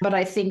agree, but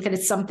I think that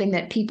it's something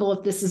that people,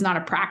 if this is not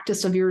a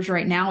practice of yours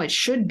right now, it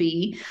should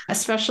be.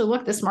 Especially,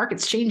 look, this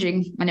market's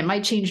changing, and it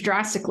might change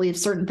drastically if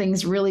certain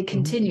things really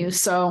continue.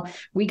 So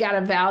we got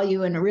to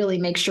value and really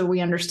make sure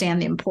we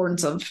understand the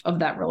importance of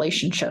that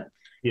relationship.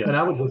 Yeah, and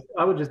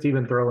I would just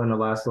even throw in the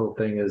last little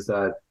thing is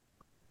that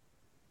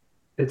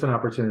it's an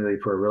opportunity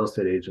for a real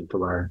estate agent to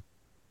learn.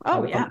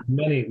 Oh yeah,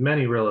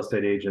 many real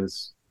estate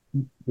agents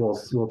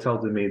will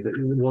tell me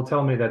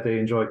that they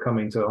enjoy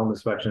coming to home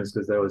inspections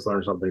because they always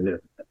learn something new.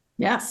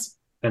 Yes.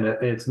 And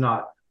it's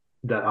not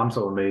that I'm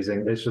so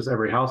amazing. It's just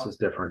every house is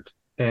different,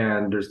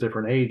 and there's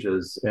different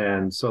ages,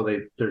 and so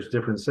there's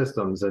different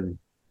systems, and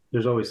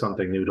there's always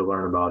something new to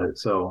learn about it.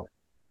 So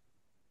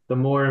the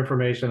more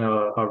information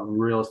a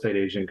real estate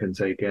agent can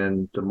take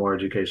in, the more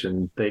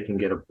education they can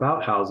get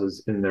about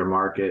houses in their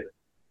market,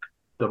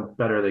 the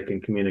better they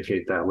can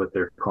communicate that with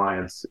their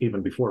clients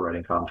even before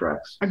writing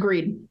contracts.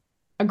 Agreed.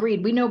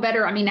 We know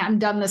better. I mean, I've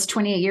done this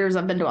 28 years.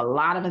 I've been to a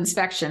lot of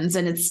inspections,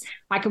 and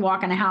I can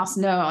walk in a house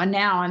now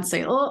and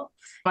say, oh,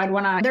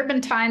 there have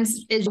been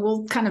times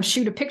we'll kind of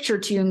shoot a picture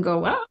to you and go,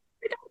 well,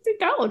 I don't think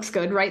that looks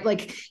good, right?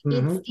 Like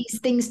it's these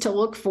things to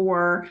look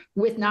for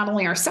with not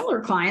only our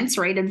seller clients,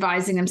 right?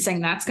 Advising them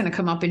saying that's going to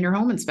come up in your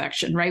home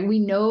inspection, right? We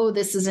know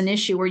this is an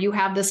issue where you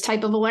have this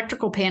type of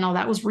electrical panel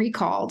that was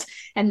recalled,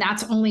 and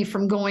that's only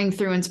from going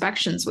through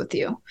inspections with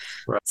you.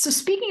 Right. So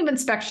speaking of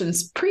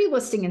inspections,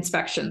 pre-listing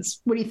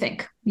inspections, what do you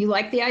think? You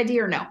like the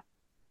idea or no?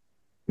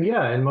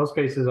 Yeah, in most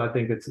cases, I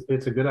think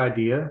it's a good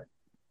idea.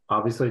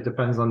 Obviously, it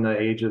depends on the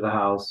age of the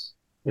house.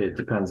 It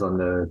depends on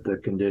the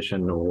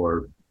condition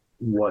or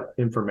what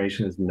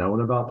information is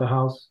known about the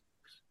house.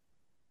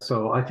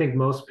 So I think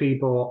most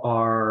people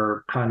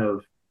are kind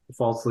of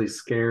falsely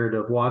scared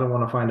of, well, I don't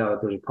want to find out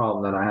if there's a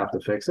problem, then I have to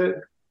fix it.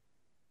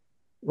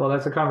 Well,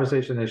 that's a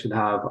conversation they should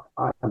have.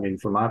 I mean,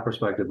 from my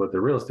perspective with the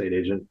real estate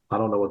agent, I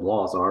don't know what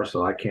laws are,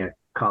 so I can't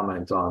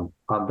comment on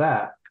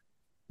that.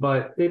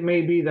 But it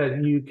may be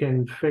that you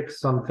can fix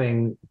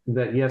something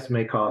that, yes,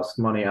 may cost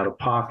money out of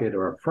pocket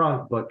or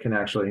upfront, but can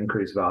actually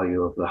increase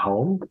value of the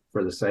home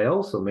for the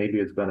sale. So maybe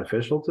it's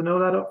beneficial to know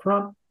that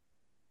upfront.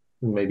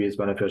 Maybe it's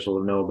beneficial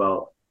to know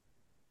about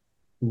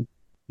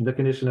the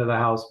condition of the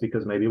house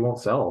because maybe it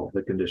won't sell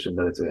the condition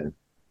that it's in.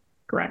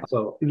 Correct.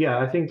 So yeah,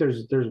 I think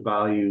there's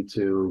value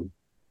to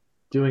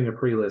doing a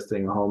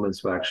pre-listing home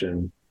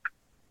inspection.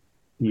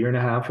 Year and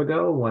a half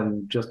ago,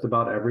 when just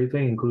about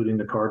everything, including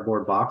the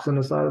cardboard box on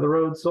the side of the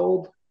road,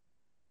 sold,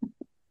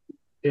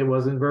 it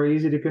wasn't very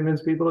easy to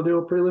convince people to do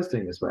a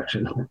pre-listing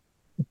inspection.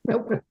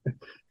 Nope.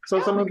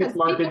 So some of it's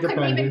market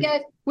dependent.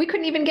 We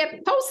couldn't even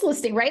get post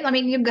listing, right? I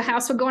mean, the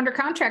house would go under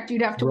contract.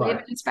 You'd have to waive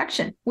an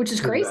inspection, which is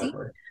crazy.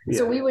 Exactly. Yeah.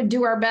 So we would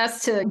do our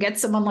best to get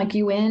someone like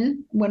you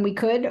in when we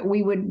could.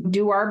 We would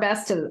do our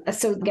best to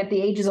get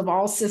the ages of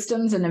all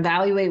systems and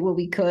evaluate what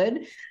we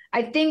could.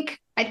 I think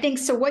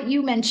so. What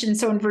you mentioned,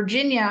 so in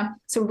Virginia,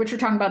 so what you're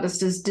talking about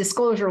is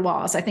disclosure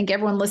laws. I think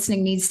everyone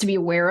listening needs to be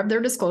aware of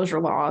their disclosure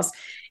laws.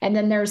 And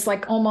then there's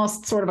like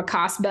almost sort of a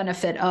cost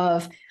benefit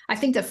of, I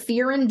think the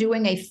fear in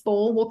doing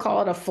we'll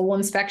call it a full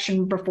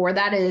inspection before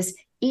that is,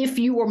 if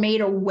you were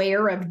made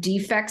aware of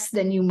defects,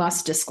 then you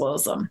must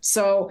disclose them.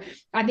 So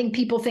I think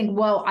people think,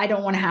 well, I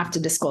don't want to have to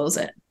disclose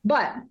it.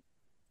 But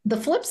the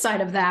flip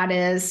side of that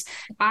is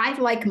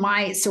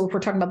so if we're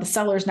talking about the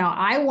sellers now,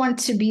 I want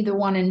to be the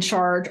one in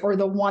charge or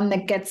the one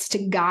that gets to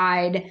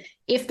guide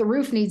if the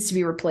roof needs to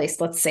be replaced.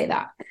 Let's say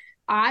that.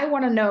 I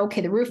want to know, okay,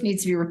 the roof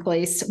needs to be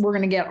replaced. We're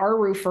going to get our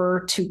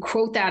roofer to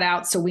quote that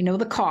out so we know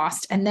the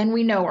cost. And then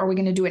we know, are we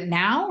going to do it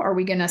now? Are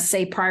we going to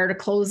say prior to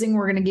closing,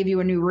 we're going to give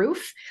you a new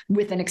roof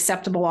with an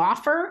acceptable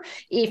offer?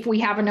 If we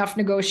have enough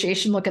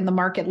negotiation, look in the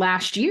market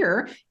last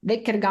year, they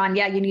could have gone,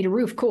 yeah, you need a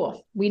roof.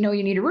 Cool. We know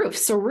you need a roof.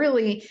 So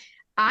really,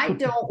 I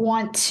don't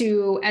want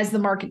to, as the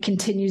market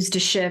continues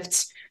to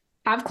shift,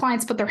 have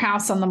clients put their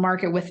house on the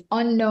market with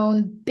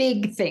unknown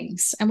big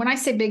things. And when I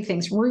say big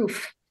things,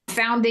 roof,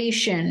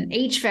 foundation,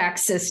 HVAC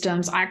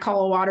systems. I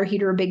call a water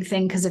heater a big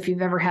thing because if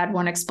you've ever had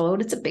one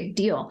explode, it's a big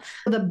deal.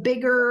 The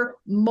bigger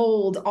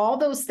mold, all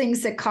those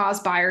things that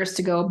cause buyers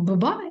to go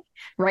bye-bye,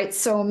 right?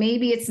 So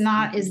maybe it's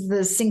not is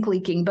the sink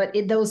leaking, but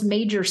those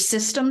major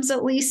systems,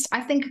 at least,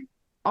 I think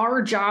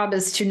our job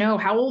is to know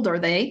how old are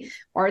they?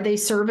 Are they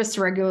serviced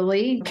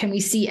regularly? Can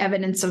we see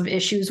evidence of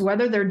issues,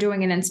 whether they're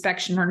doing an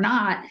inspection or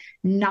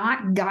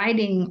not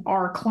guiding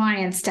our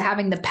clients to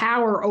having the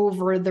power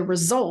over the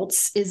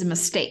results is a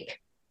mistake.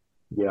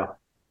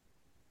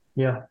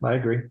 Yeah, I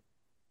agree.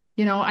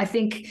 I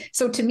think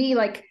so. To me,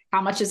 like,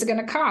 how much is it going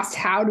to cost?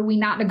 How do we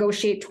not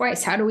negotiate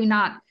twice? How do we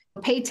not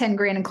pay 10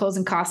 grand in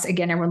closing costs?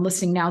 Again, everyone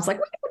listening now is like,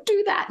 we don't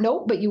do that.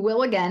 Nope, but you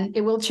will again.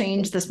 It will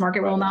change. This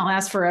market will not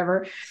last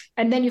forever.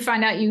 And then you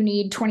find out you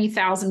need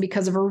 20,000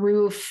 because of a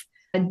roof,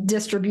 a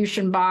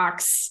distribution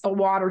box, a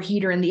water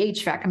heater, and the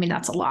HVAC. I mean,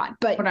 that's a lot.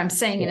 But what I'm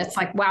saying, and it's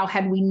like, wow,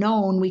 had we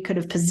known, we could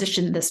have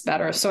positioned this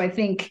better. So I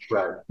think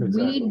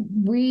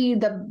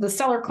the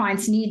seller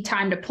clients need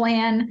time to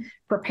plan,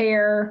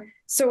 prepare.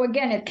 So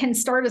again, it can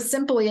start as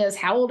simply as,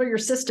 how old are your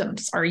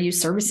systems? Are you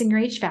servicing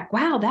your HVAC?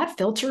 Wow, that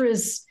filter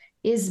is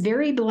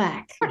very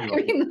black. I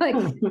mean, like,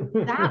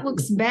 that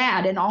looks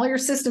bad. And all your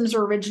systems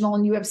are original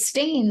and you have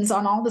stains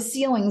on all the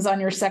ceilings on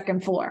your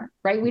second floor,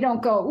 right? We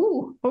don't go,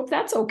 ooh, hope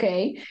that's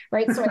okay,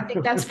 right? So I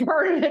think that's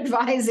part of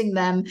advising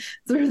them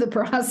through the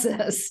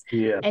process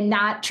and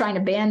not trying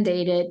to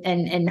Band-Aid it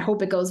and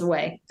hope it goes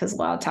away, because a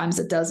lot of times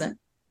it doesn't.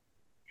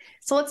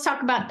 So let's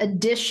talk about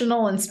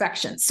additional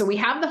inspections. So we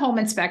have the home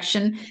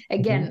inspection.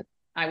 Again,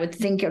 I would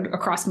think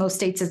across most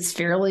states it's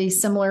fairly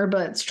similar,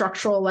 but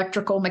structural,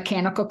 electrical,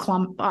 mechanical,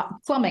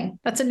 plumbing.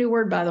 That's a new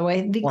word, by the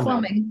way. The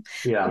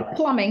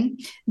plumbing,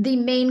 the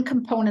main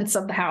components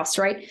of the house,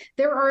 right?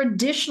 There are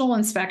additional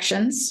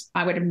inspections,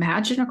 I would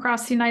imagine,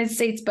 across the United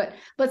States, but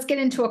let's get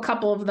into a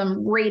couple of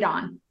them.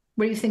 Radon.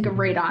 What do you think of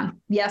radon?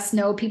 Yes,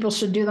 no, people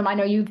should do them. I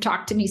know you've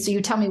talked to me, so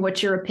you tell me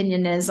what your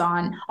opinion is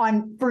on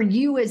for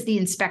you as the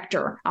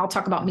inspector. I'll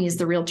talk about me as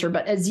the realtor,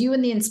 but as you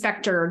and the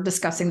inspector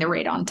discussing the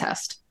radon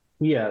test.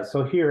 Yeah,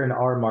 so here in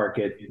our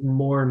market,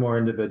 more and more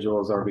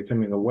individuals are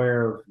becoming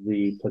aware of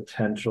the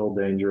potential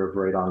danger of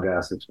radon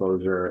gas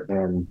exposure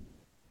and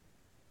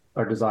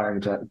are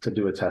desiring to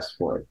do a test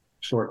for it,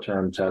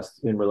 short-term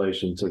test in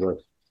relation to the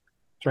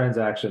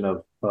transaction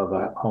of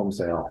a home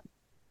sale.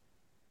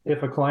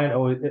 If a client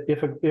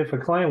if a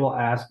client will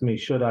ask me,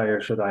 should I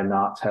or should I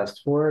not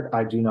test for it,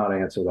 I do not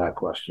answer that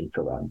question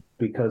for them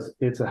because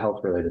it's a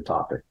health related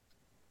topic.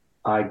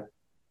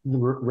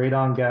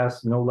 Radon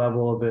gas, no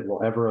level of it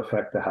will ever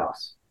affect the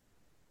house.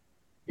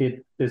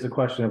 It is a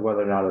question of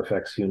whether or not it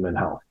affects human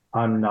health.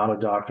 I'm not a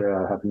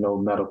doctor. I have no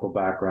medical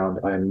background.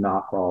 I am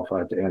not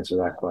qualified to answer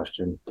that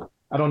question.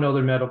 I don't know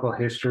their medical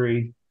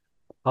history.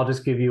 I'll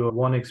just give you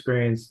one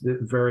experience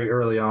that very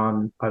early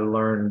on. I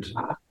learned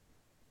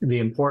the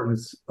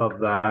importance of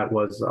that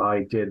was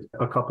I did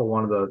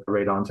wanted the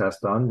radon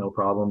test done, no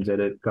problem, did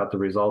it, got the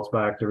results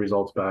back. The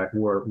results back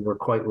were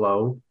quite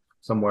low,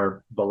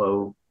 somewhere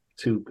below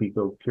 2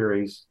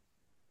 picocuries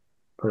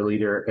per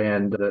liter.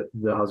 And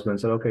the husband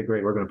said, okay,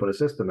 great, we're going to put a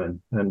system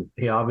in. And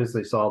he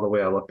obviously saw the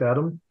way I looked at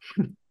him.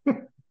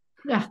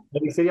 Yeah.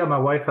 And he said, yeah, my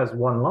wife has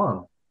 1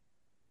 lung.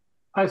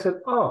 I said,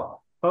 oh,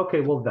 okay,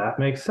 well, that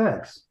makes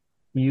sense.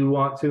 You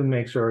want to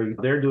make sure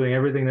they're doing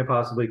everything they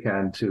possibly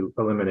can to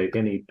eliminate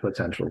any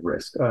potential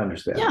risk. I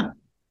understand that.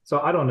 So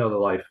I don't know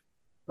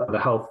the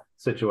health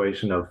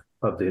situation of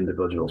the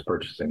individuals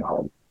purchasing a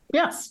home.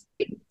 Yes.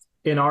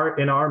 In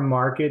our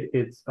market,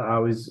 it's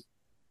always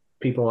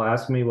people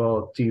ask me,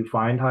 well, do you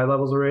find high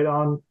levels of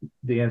radon?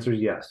 The answer is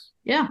yes.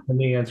 Yeah. And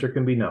the answer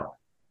can be no.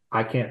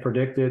 I can't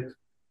predict it.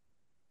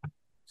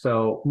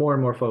 So more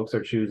and more folks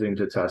are choosing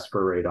to test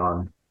for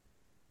radon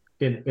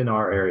in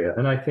our area.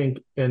 And I think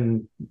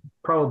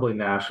probably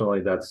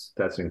nationally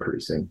that's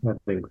increasing. I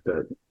think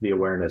the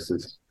awareness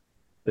is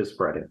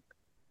spreading.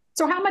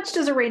 So how much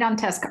does a radon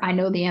test, I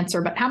know the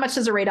answer, but how much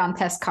does a radon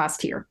test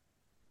cost here?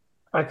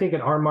 I think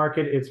in our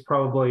market, it's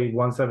probably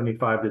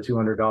 $175 to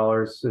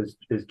 $200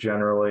 is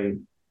generally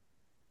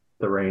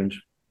the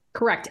range.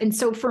 Correct. And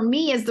so for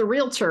me as the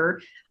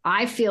realtor,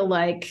 I feel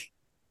like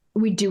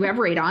we do have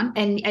radon.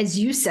 And as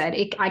you said,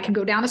 I could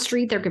go down a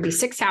street. There could be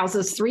 6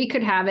 houses. 3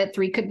 could have it.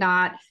 3 could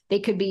not. They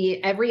could be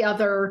every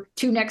other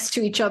 2 next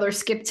to each other,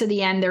 skip to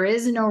the end. There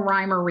is no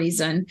rhyme or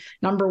reason,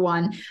 number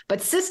one. But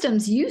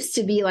systems used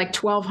to be like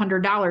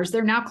 $1,200.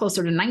 They're now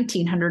closer to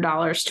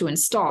 $1,900 to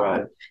install.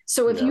 Right.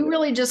 So if you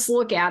really just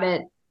look at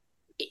it,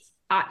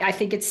 I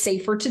think it's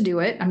safer to do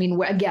it. I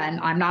mean, again,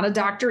 I'm not a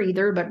doctor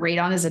either, but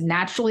radon is a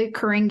naturally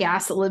occurring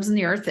gas that lives in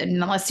the earth.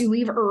 And unless you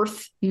leave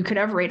Earth, you could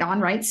have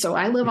radon, right? So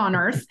I live on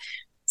Earth.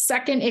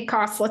 Second, it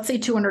costs, let's say,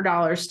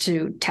 $200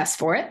 to test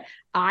for it.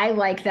 I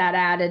like that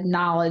added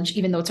knowledge,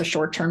 even though it's a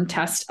short-term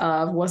test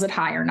of was it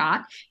high or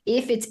not.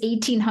 If it's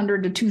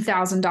 $1,800 to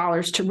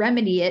 $2,000 to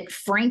remedy it,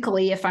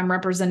 frankly, if I'm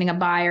representing a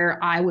buyer,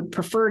 I would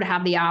prefer to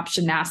have the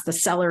option to ask the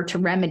seller to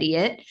remedy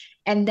it.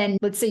 And then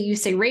let's say you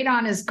say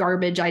radon is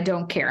garbage, I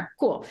don't care.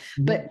 Cool.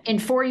 Mm-hmm. But in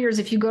 4 years,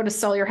 if you go to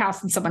sell your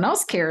house and someone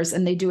else cares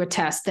and they do a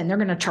test, then they're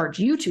going to charge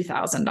you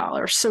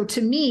 $2,000. So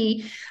to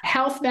me,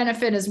 health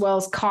benefit as well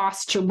as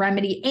cost to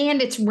remedy, and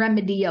it's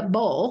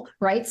remediable,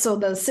 right? So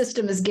the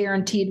system is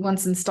guaranteed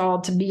once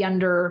installed to be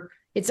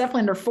it's definitely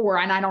under 4,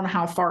 and I don't know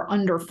how far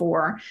under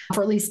 4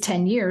 for at least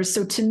 10 years.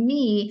 So to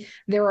me,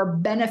 there are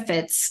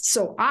benefits.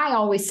 So I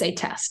always say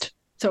test.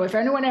 So if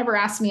anyone ever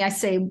asks me, I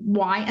say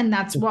why, and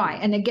that's why.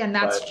 And again,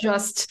 that's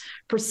just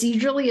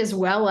procedurally as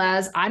well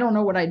as I don't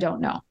know what I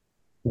don't know.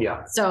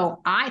 Yeah.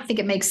 So I think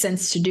it makes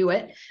sense to do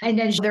it. And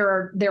then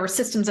there are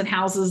systems in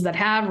houses that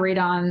have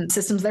radon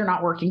systems, they're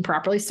not working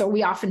properly. So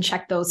we often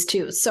check those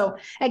too. So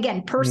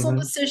again, personal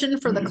decision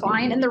for the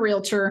client and the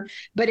realtor.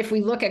 But if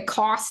we look at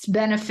cost,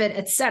 benefit,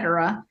 et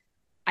cetera,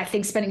 I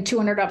think spending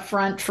 $200 up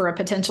front for a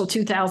potential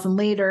 $2,000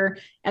 later,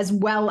 as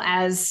well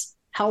as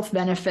health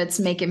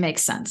benefits, make it make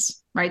sense.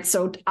 Right.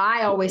 So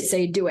I always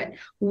say do it.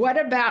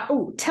 What about,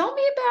 tell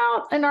me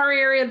about in our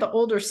area, the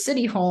older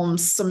city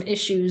homes, some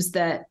issues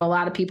that a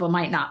lot of people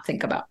might not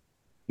think about.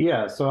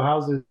 Yeah. So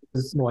houses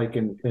like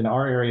in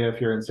our area,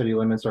 if you're in city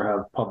limits or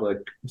have public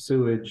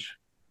sewage,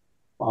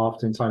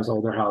 oftentimes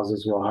older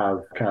houses will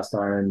have cast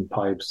iron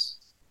pipes.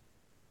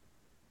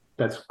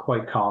 That's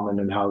quite common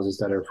in houses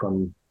that are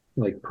from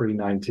like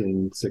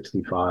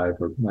pre-1965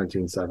 or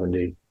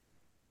 1970.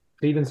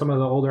 Even some of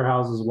the older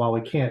houses, while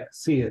we can't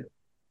see it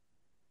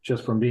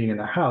just from being in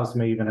the house,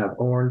 may even have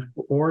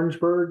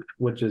Orangeburg,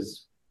 which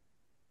is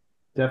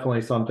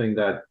definitely something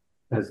that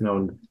has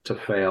known to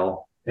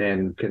fail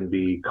and can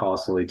be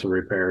costly to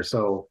repair.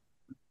 So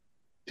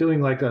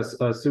doing like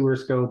a sewer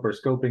scope or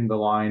scoping the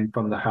line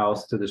from the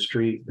house to the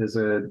street is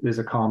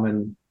a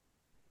common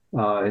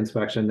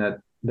inspection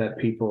that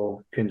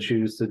people can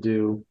choose to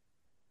do.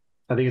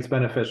 I think it's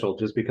beneficial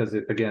just because,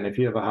 again, if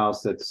you have a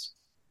house that's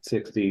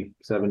 60,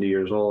 70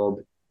 years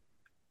old,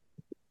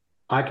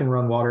 I can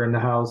run water in the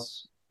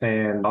house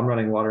and I'm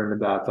running water in the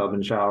bathtub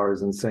and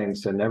showers and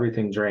sinks and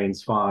everything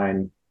drains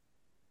fine.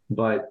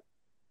 But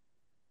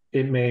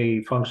it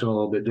may function a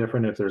little bit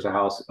different if there's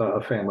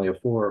a family of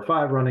 4 or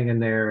 5 running in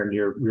there and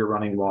you're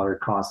running water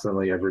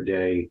constantly every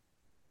day.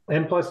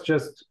 And plus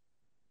just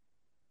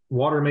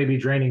water may be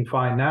draining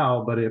fine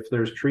now, but if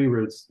there's tree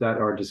roots that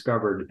are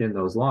discovered in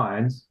those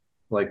lines,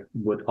 like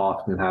what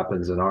often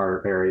happens in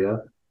our area,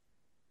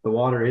 the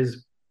water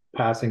is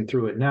passing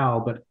through it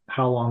now, but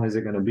how long is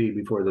it going to be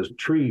before those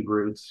tree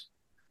roots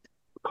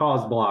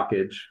cause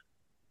blockage?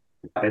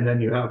 And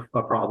then you have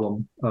a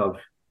problem of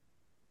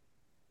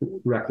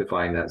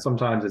rectifying that.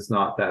 Sometimes it's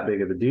not that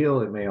big of a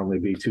deal. It may only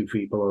be 2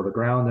 feet below the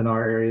ground in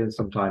our area, and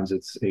sometimes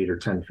it's 8 or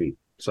 10 feet.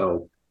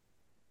 So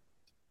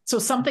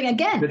something,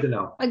 again, good to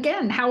know.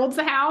 Again, how old's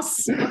the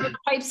house? What are the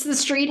pipes to the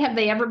street? Have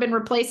they ever been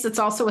replaced? It's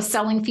also a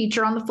selling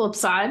feature on the flip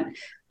side.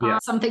 Yeah.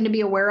 Something to be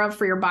aware of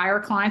for your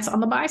buyer clients on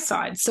the buy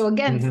side. So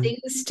again,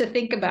 things to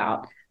think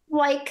about,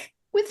 like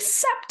with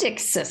septic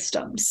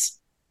systems,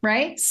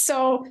 right?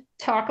 So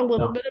talk a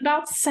little bit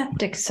about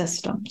septic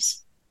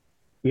systems.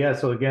 Yeah.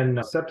 So again,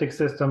 septic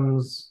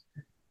systems,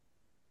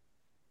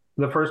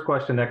 the first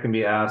question that can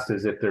be asked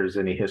is if there's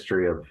any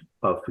history of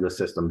the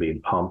system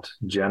being pumped.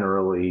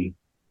 Generally,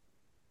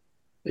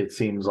 it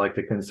seems like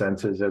the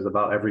consensus is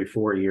about every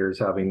 4 years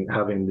having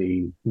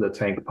the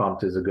tank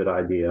pumped is a good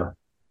idea.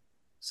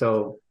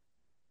 So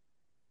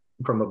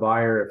from a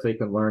buyer, if they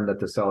can learn that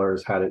the seller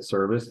has had it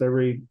serviced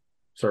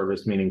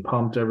meaning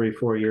pumped every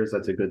 4 years,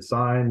 that's a good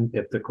sign.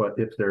 If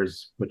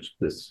there's, which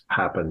this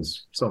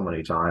happens so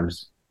many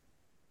times,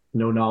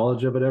 no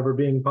knowledge of it ever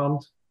being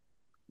pumped,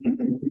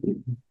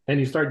 and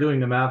you start doing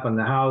the math on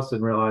the house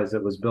and realize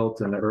it was built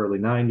in the early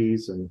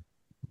 90s and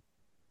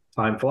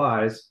time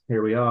flies,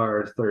 here we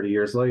are 30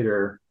 years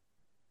later,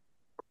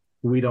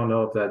 we don't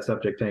know if that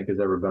septic tank has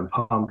ever been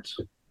pumped.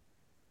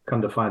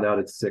 Come to find out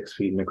it's 6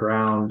 feet in the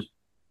ground.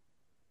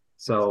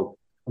 So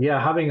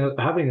yeah, having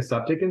a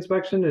septic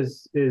inspection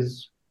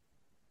is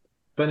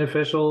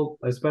beneficial,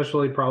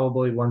 especially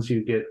probably once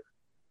you get,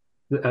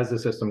 as the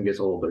system gets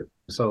older.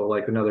 So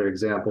like another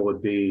example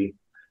would be,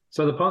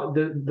 so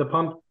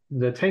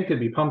the tank could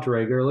be pumped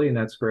regularly, and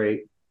that's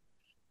great.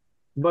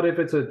 But if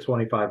it's a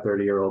 25,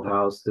 30-year-old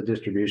house, the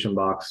distribution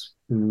box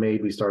may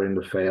be starting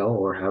to fail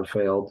or have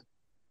failed,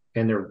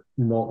 and there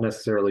won't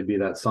necessarily be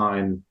that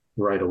sign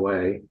right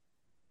away.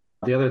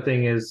 The other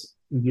thing is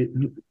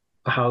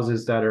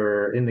houses that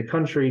are in the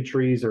country,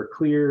 trees are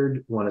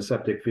cleared when a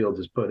septic field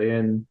is put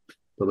in,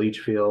 the leach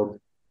field.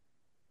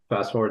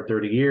 Fast forward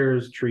 30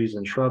 years, trees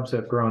and shrubs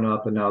have grown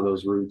up, and now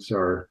those roots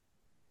are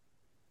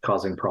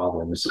causing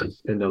problems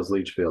in those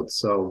leach fields.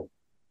 So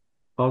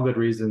all good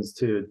reasons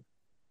to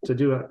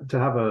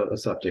have a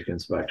septic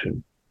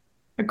inspection.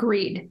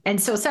 Agreed. And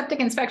so septic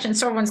inspection,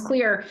 so everyone's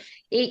clear,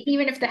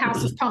 even if the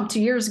house was pumped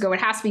 2 years ago, it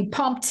has to be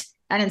pumped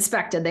and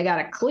inspected. They got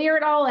to clear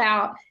it all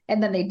out.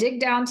 And then they dig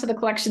down to the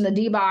collection, the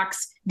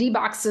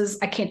D-boxes,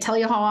 I can't tell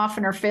you how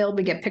often are failed.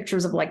 We get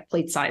pictures of like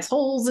plate size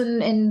holes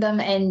in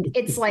them. And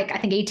it's like, I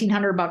think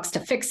 $1,800 to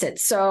fix it.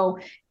 So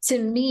to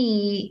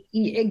me,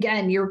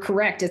 again, you're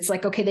correct. It's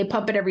like, okay, they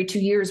pump it every 2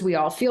 years. We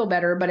all feel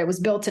better, but it was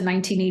built in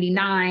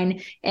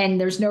 1989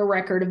 and there's no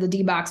record of the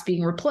D-box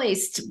being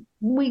replaced.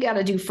 We got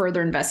to do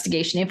further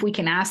investigation. If we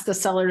can ask the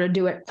seller to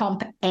do it,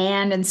 pump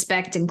and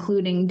inspect,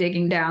 including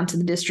digging down to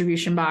the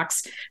distribution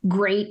box,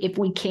 great. If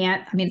we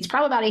can't, I mean, it's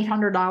probably about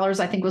 $800,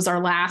 I think was our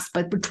last,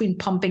 but between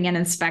pumping and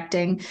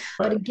inspecting. Right.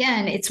 But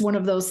again, it's one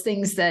of those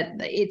things that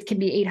it can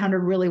be $800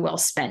 really well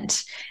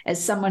spent.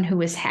 As someone who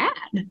has had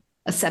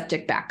a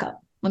septic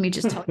backup, let me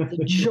just tell you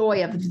the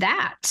joy of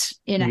that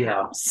in a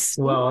house.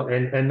 Well,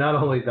 and not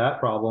only that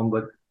problem,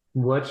 but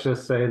let's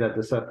just say that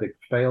the septic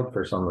failed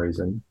for some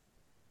reason.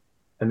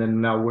 And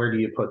then now where do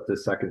you put the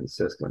second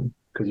system?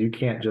 Because you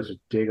can't just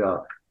dig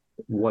up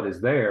what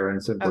is there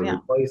and simply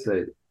replace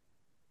it.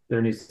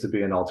 There needs to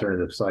be an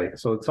alternative site.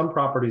 So at some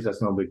properties, that's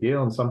no big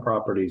deal. And some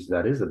properties,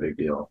 that is a big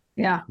deal.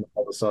 Yeah.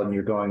 All of a sudden,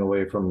 you're going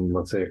away from,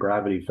 let's say, a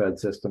gravity-fed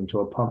system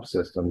to a pump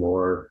system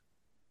or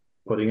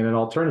putting in an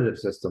alternative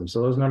system.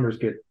 So those numbers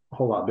get a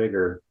whole lot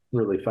bigger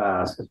really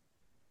fast.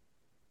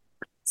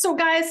 So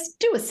guys,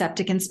 do a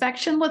septic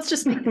inspection. Let's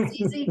just make this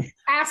easy.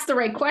 Ask the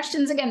right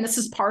questions. Again, this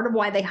is part of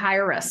why they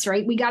hire us,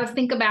 right? We got to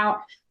think about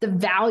the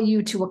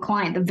value to a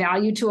client. The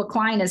value to a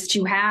client is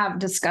to have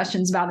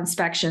discussions about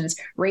inspections,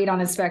 rate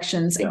on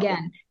inspections. Yeah.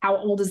 Again, how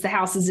old is the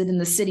house? Is it in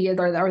the city?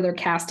 Are there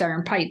cast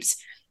iron pipes?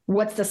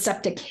 What's the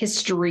septic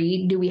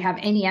history? Do we have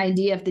any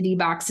idea if the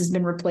D-box has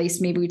been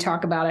replaced? Maybe we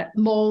talk about it.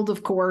 Mold,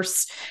 of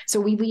course. So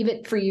we leave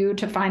it for you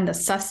to find the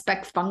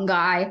suspect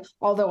fungi.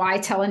 Although I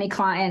tell any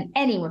client,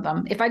 any of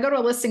them, if I go to a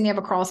listing, they have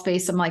a crawl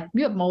space, I'm like,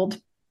 you have mold.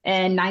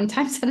 And 9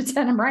 times out of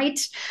 10, I'm right.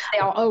 They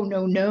all, oh,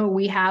 no,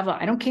 we have,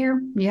 I don't care.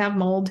 You have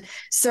mold.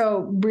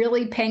 So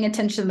really paying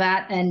attention to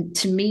that. And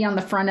to me on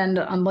the front end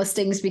on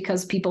listings,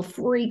 because people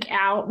freak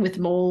out with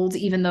mold,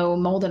 even though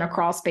mold and a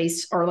crawl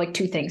space are like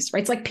two things,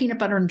 right? It's like peanut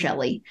butter and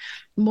jelly,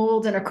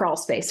 mold in a crawl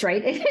space,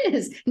 right? It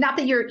is not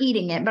that you're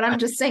eating it, but I'm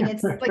just saying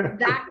it's like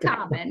that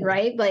common,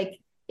 right? Like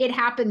it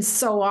happens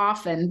so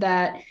often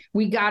that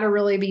we got to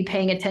really be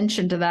paying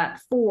attention to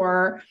that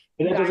for.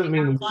 And that doesn't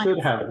mean we should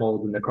have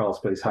mold in the crawl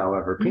space,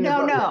 however.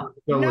 No.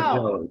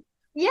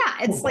 Yeah,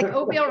 it's like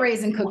oatmeal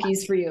raisin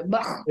cookies for you,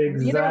 but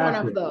exactly. You don't want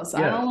one of those. Yeah.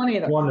 I don't want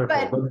either.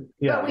 Wonderful.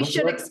 But we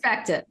should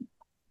expect it.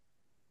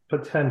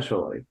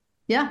 Potentially.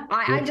 Yeah,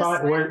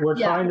 we're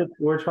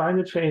trying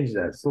to change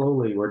that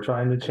slowly. We're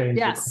trying to change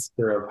the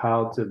culture of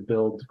how to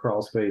build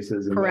crawl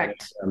spaces and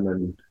correct.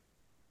 And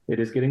It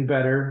is getting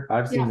better.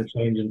 I've seen the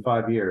change in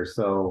 5 years.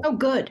 So, oh,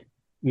 good.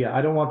 Yeah,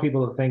 I don't want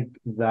people to think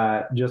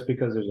that just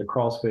because there's a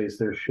crawl space,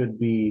 there should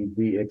be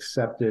the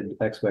accepted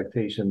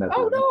expectation that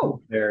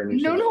there.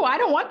 No, I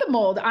don't want the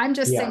mold. I'm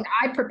just saying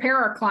I prepare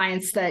our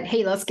clients that,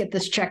 hey, let's get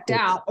this checked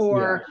out.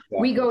 Or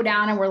we go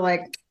down and we're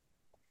like,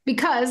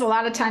 because a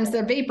lot of times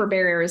the vapor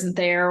barrier isn't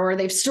there, or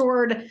they've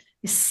stored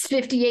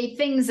 58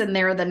 things in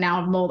there that now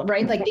have mold,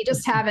 right? Like they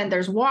just haven't,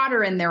 there's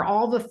water in there,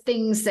 all the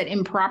things that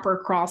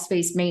improper crawl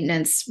space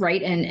maintenance,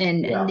 right?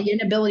 And the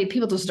inability,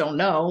 people just don't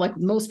know. Like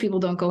most people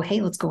don't go,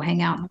 hey, let's go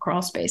hang out in the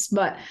crawl space.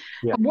 But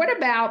what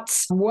about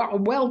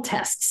well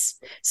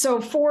tests?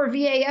 So for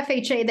VA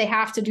FHA, they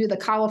have to do the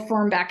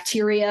coliform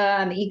bacteria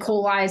and the E.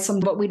 coli,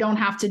 but we don't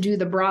have to do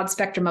the broad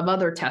spectrum of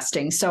other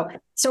testing. So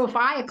if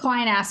a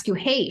client asks you,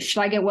 hey,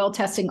 should I get well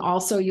testing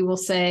also, you will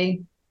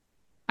say,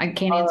 I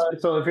can't answer.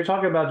 So if you're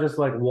talking about just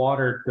like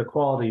water,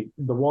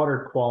 the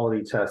water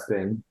quality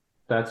testing,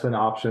 that's an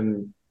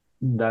option.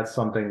 That's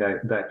something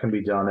that can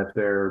be done if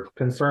they're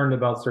concerned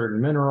about certain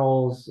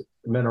minerals,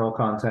 mineral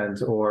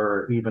content,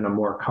 or even a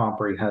more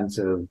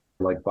comprehensive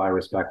like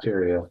virus,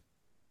 bacteria.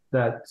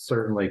 That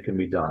certainly can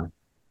be done.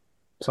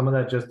 Some of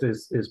that just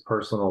is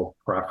personal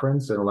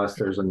preference, unless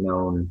there's a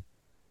known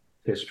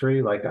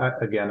history. Like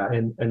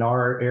in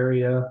our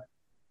area,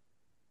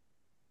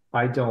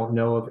 I don't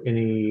know of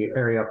any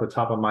area off the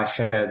top of my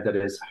head that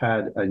has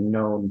had a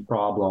known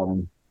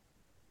problem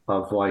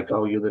of like,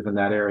 oh, you live in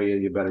that area,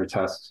 you better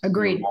test.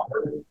 Agreed.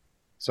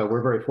 So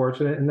we're very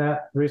fortunate in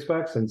that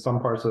respects. In some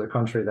parts of the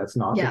country, that's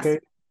not the case.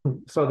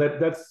 So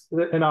that's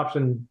an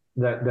option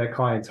that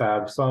clients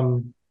have.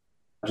 Some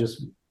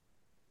just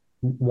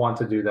want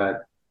to do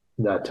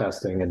that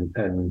testing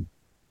and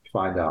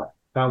find out.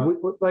 Now,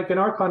 like in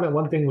our climate,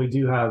 one thing we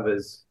do have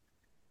is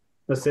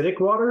acidic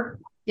water.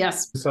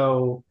 Yes.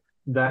 So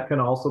that can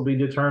also be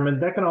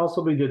determined. That can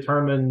also be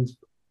determined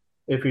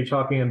if you're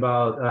talking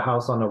about a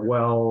house on a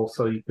well.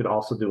 So you could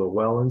also do a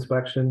well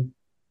inspection.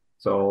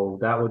 So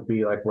that would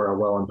be like where a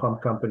well and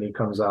pump company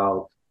comes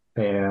out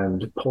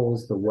and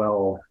pulls the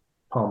well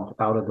pump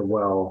out of the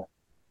well,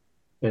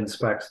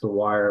 inspects the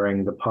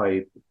wiring, the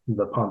pipe,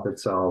 the pump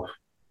itself,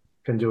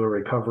 can do a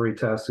recovery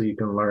test so you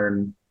can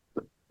learn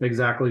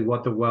exactly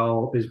what the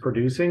well is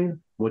producing,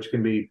 which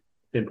can be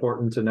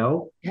important to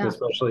know,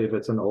 especially if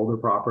it's an older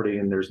property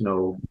and there's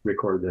no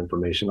recorded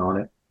information on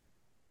it.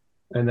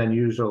 And then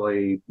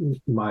usually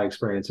my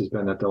experience has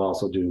been that they'll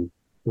also do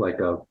like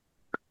a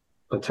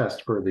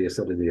test for the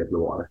acidity of the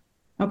water.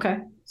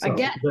 Okay. So,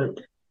 again,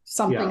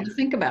 something to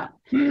think about.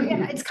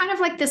 Yeah, it's kind of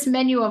like this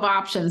menu of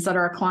options that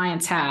our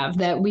clients have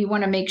that we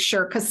want to make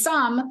sure, because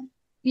some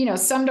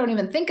don't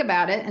even think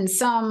about it. And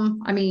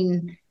some,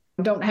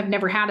 have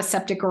never had a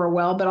septic or a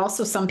well, but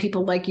also some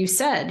people, like you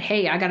said,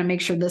 hey, I got to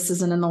make sure this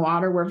isn't in the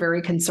water. We're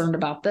very concerned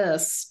about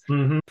this.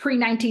 Mm-hmm.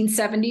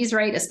 Pre-1970s,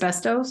 right?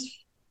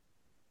 Asbestos.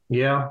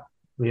 Yeah,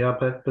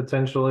 but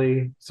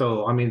potentially.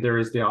 So, there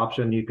is the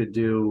option you could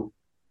do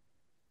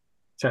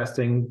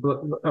testing.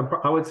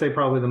 I would say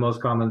probably the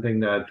most common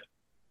thing that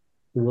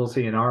we'll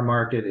see in our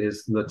market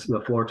is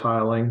the floor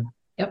tiling.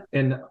 Yep.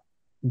 And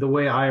the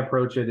way I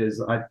approach it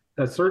is I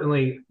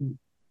certainly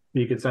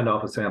you could send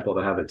off a sample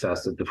to have it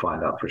tested to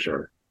find out for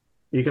sure.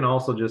 You can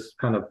also just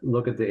kind of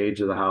look at the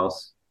age of the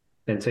house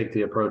and take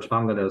the approach,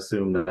 I'm going to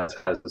assume that it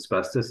has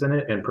asbestos in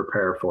it and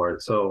prepare for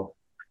it. So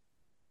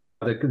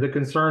the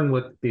concern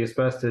with the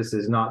asbestos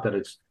is not that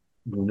it's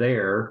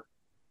there.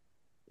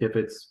 If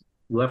it's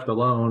left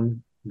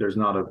alone, there's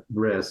not a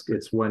risk.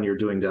 It's when you're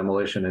doing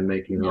demolition and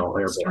making it all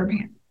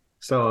airborne.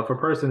 So if a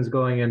person's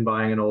going in,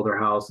 buying an older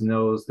house,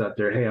 knows that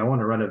hey, I want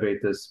to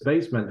renovate this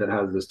basement that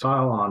has this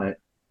tile on it,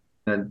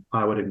 and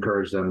I would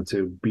encourage them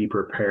to be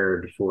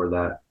prepared for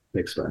that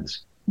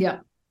expense. Yeah,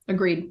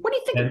 agreed. What do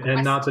you think?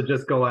 And not to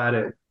just go at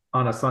it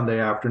on a Sunday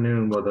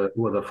afternoon with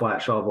a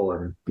flat shovel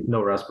and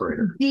no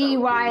respirator.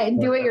 DIY,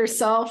 do it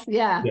yourself.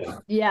 Yeah.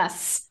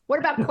 Yes. What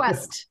about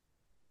Quest?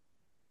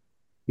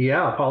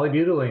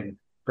 Polybutylene,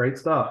 great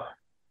stuff.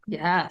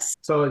 Yes.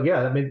 So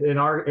in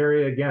our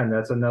area, again,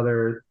 that's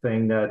another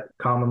thing that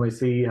commonly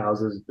see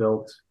houses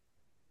built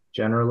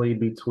generally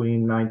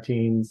between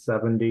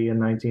 1970 and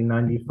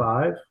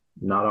 1995.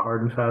 Not a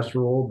hard and fast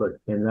rule, but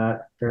in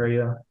that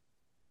area.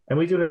 And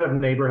we do have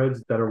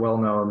neighborhoods that are well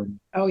known.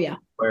 Oh, yeah.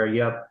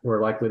 Where,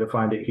 we're likely to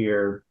find it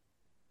here.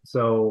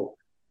 So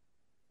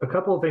a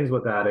couple of things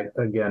with that.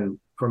 Again,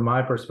 from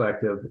my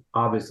perspective,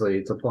 obviously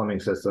it's a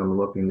plumbing system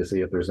looking to see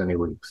if there's any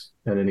leaks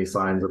and any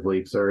signs of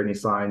leaks or any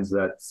signs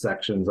that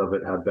sections of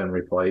it have been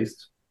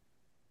replaced.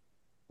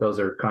 Those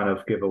are kind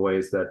of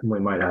giveaways that we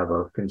might have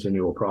a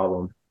continual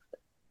problem.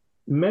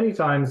 Many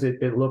times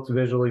it looks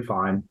visually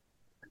fine.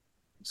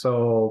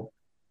 So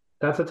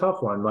that's a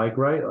tough one.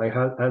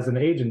 As an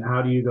agent,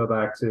 how do you go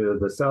back to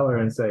the seller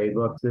and say,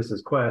 look, this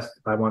is Quest.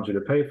 I want you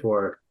to pay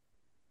for it.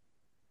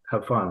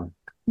 Have fun.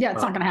 Yeah,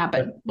 it's not going to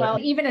happen. Well,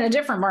 even in a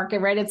different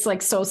market, right? It's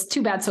like, so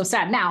too bad, so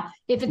sad. Now,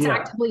 if it's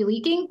actively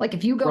leaking, like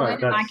if you go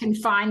in and I can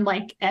find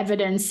like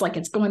evidence, like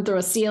it's going through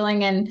a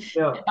ceiling and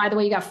by the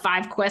way, you got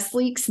 5 Quest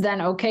leaks,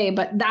 then okay.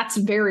 But that's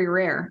very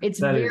rare. It's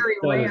very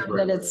rare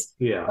that it's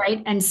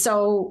right. And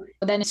so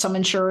then some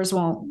insurers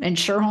won't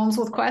insure homes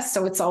with Quest.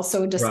 So it's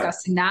also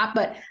discussing that.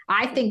 But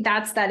I think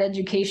that's that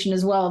education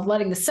as well of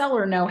letting the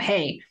seller know,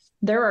 hey,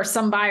 there are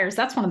some buyers.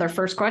 That's one of their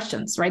first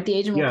questions, right? The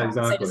agent will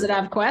say, does it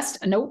have Quest?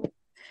 Nope.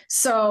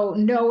 So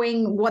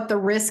knowing what the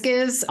risk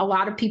is, a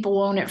lot of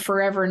people own it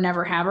forever and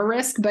never have a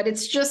risk. But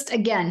it's just,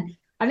 again,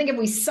 I think if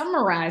we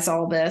summarize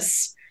all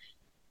this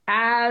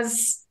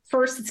as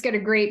first, let's get a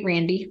great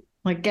Randy,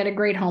 like get a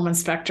great home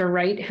inspector,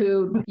 right?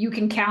 Who you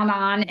can count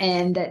on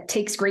and that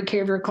takes great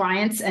care of your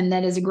clients and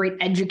that is a great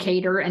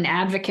educator and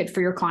advocate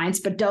for your clients,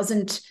 but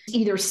doesn't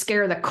either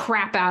scare the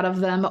crap out of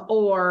them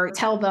or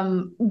tell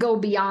them go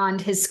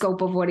beyond his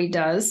scope of what he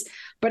does.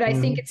 But I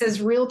think it's as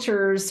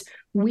realtors,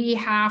 we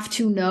have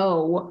to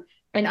know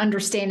and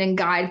understand and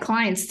guide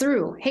clients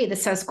through, hey,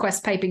 this has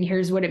Quest piping.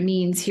 Here's what it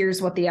means.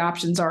 Here's what the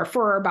options are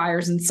for our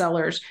buyers and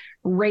sellers.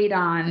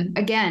 Radon,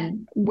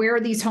 again, where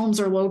these homes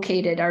are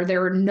located. Are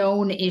there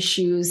known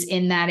issues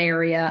in that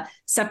area?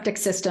 Septic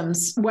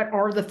systems. What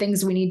are the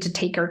things we need to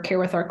take our care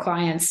with our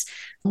clients?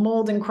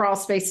 Mold and crawl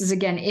spaces,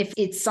 again, if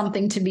it's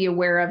something to be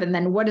aware of, and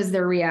then what is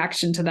their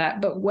reaction to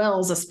that? But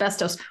wells,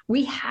 asbestos,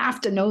 we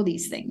have to know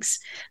these things.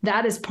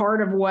 That is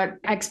part of what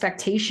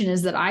expectation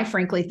is that I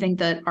frankly think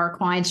that our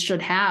clients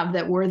should have,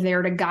 that we're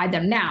there to guide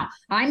them. Now,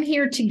 I'm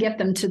here to get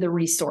them to the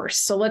resource.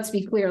 So let's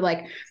be clear,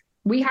 like,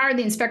 we hire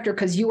the inspector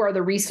because you are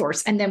the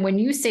resource. And then when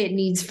you say it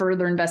needs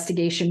further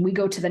investigation, we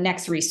go to the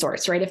next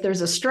resource, right? If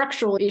there's a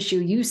structural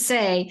issue, you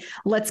say,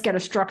 let's get a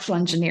structural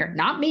engineer,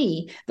 not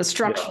me, the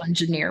structural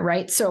engineer,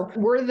 right? So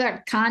we're the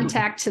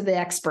contact to the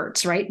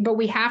experts, right? But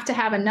we have to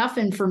have enough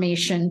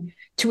information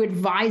to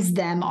advise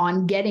them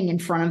on getting in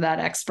front of that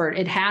expert.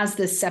 It has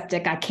this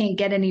septic. I can't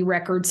get any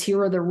records.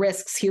 Here are the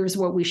risks. Here's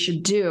what we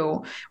should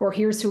do, or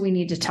here's who we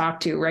need to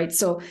talk to, right?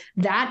 So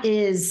that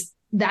is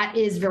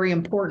very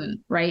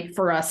important, right?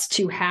 For us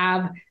to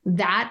have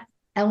that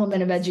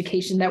element of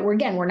education that we're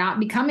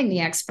not becoming the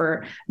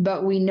expert,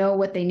 but we know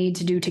what they need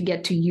to do to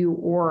get to you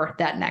or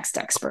that next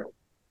expert.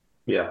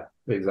 Yeah,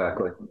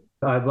 exactly.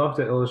 I'd love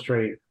to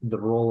illustrate the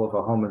role of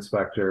a home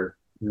inspector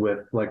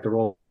with like the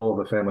role of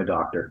a family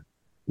doctor.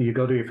 You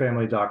go to your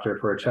family doctor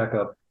for a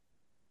checkup.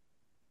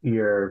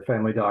 Your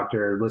family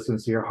doctor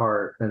listens to your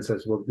heart and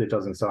says, well, it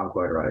doesn't sound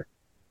quite right.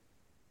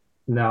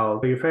 Now,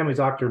 your family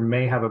doctor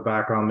may have a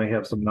background, may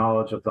have some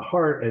knowledge of the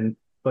heart,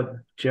 but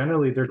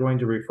generally they're going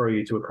to refer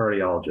you to a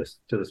cardiologist,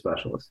 to the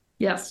specialist.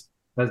 Yes.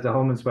 As the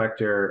home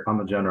inspector, I'm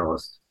a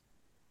generalist.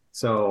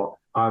 So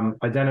I'm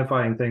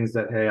identifying things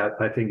that, hey,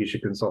 I think you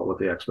should consult with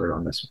the expert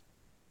on this.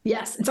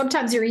 Yes. And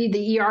sometimes you're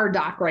the ER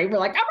doc, right? We're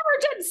like, I'm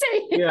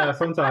emergency. Yeah,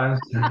 sometimes.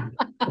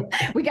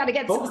 We got to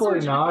get hopefully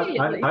not.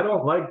 I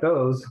don't like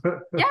those.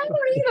 Yeah, I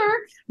don't either.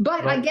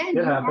 But again,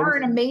 you are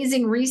an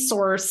amazing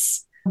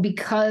resource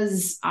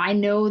because I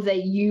know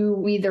that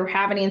you either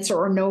have an answer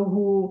or know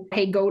who,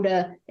 hey, go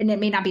to, and it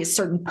may not be a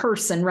certain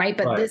person, right?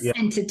 But this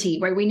entity,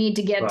 right? We need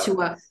to get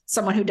to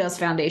someone who does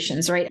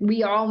foundations, right?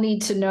 We all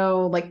need to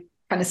know, like,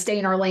 kind of stay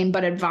in our lane,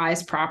 but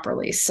advise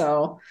properly.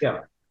 So yeah,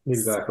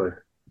 exactly.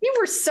 You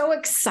were so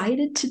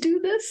excited to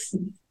do this.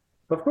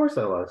 Of course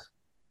I was.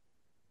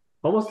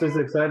 Almost as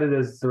excited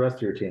as the rest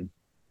of your team.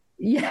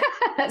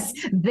 Yes,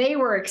 they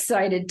were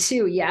excited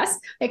too. Yes,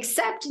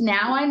 except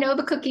now I know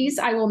the cookies.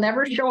 I will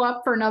never show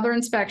up for another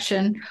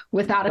inspection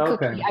without a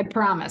cookie. I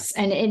promise.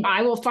 And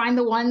I will find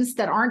the ones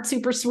that aren't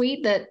super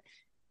sweet, that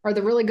are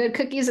the really good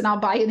cookies, and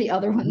I'll buy you the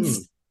other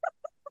ones.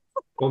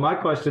 Well, my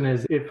question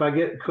is, if I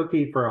get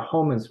cookie for a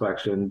home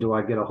inspection, do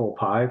I get a whole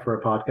pie for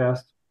a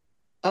podcast?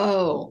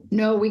 Oh,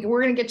 no, we're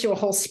going to get you a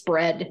whole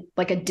spread,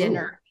 like a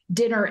dinner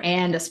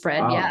and a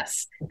spread. Wow.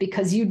 Yes,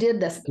 because you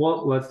did this.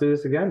 Well, let's do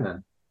this again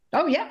then.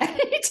 Oh, yeah.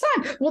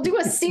 Anytime. We'll do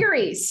a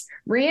series.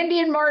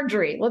 Randy and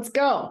Marjorie. Let's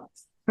go.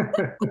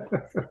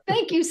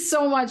 Thank you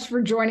so much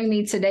for joining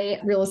me today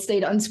at Real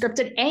Estate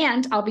Unscripted.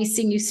 And I'll be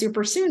seeing you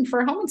super soon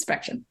for a home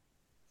inspection.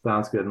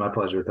 Sounds good. My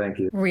pleasure. Thank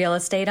you. Real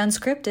Estate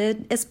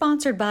Unscripted is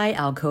sponsored by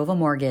Alcova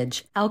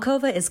Mortgage.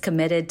 Alcova is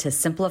committed to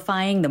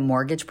simplifying the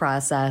mortgage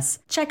process.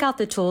 Check out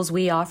the tools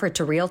we offer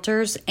to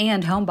realtors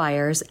and home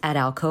buyers at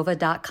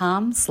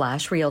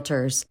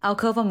alcova.com/realtors.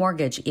 Alcova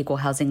Mortgage, Equal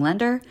Housing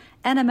Lender,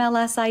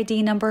 NMLS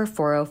ID number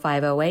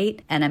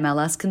 40508,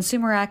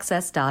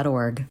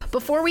 NMLSconsumeraccess.org.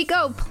 Before we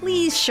go,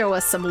 please show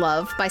us some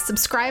love by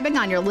subscribing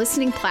on your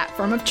listening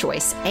platform of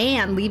choice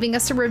and leaving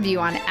us a review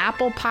on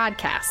Apple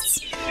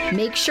Podcasts.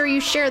 Make sure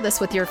you share this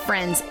with your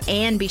friends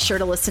and be sure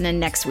to listen in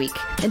next week.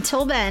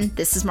 Until then,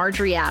 this is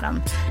Marjorie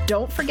Adam.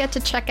 Don't forget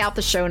to check out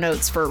the show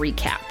notes for a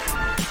recap.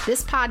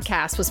 This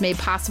podcast was made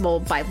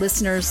possible by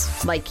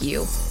listeners like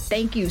you.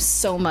 Thank you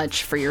so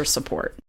much for your support.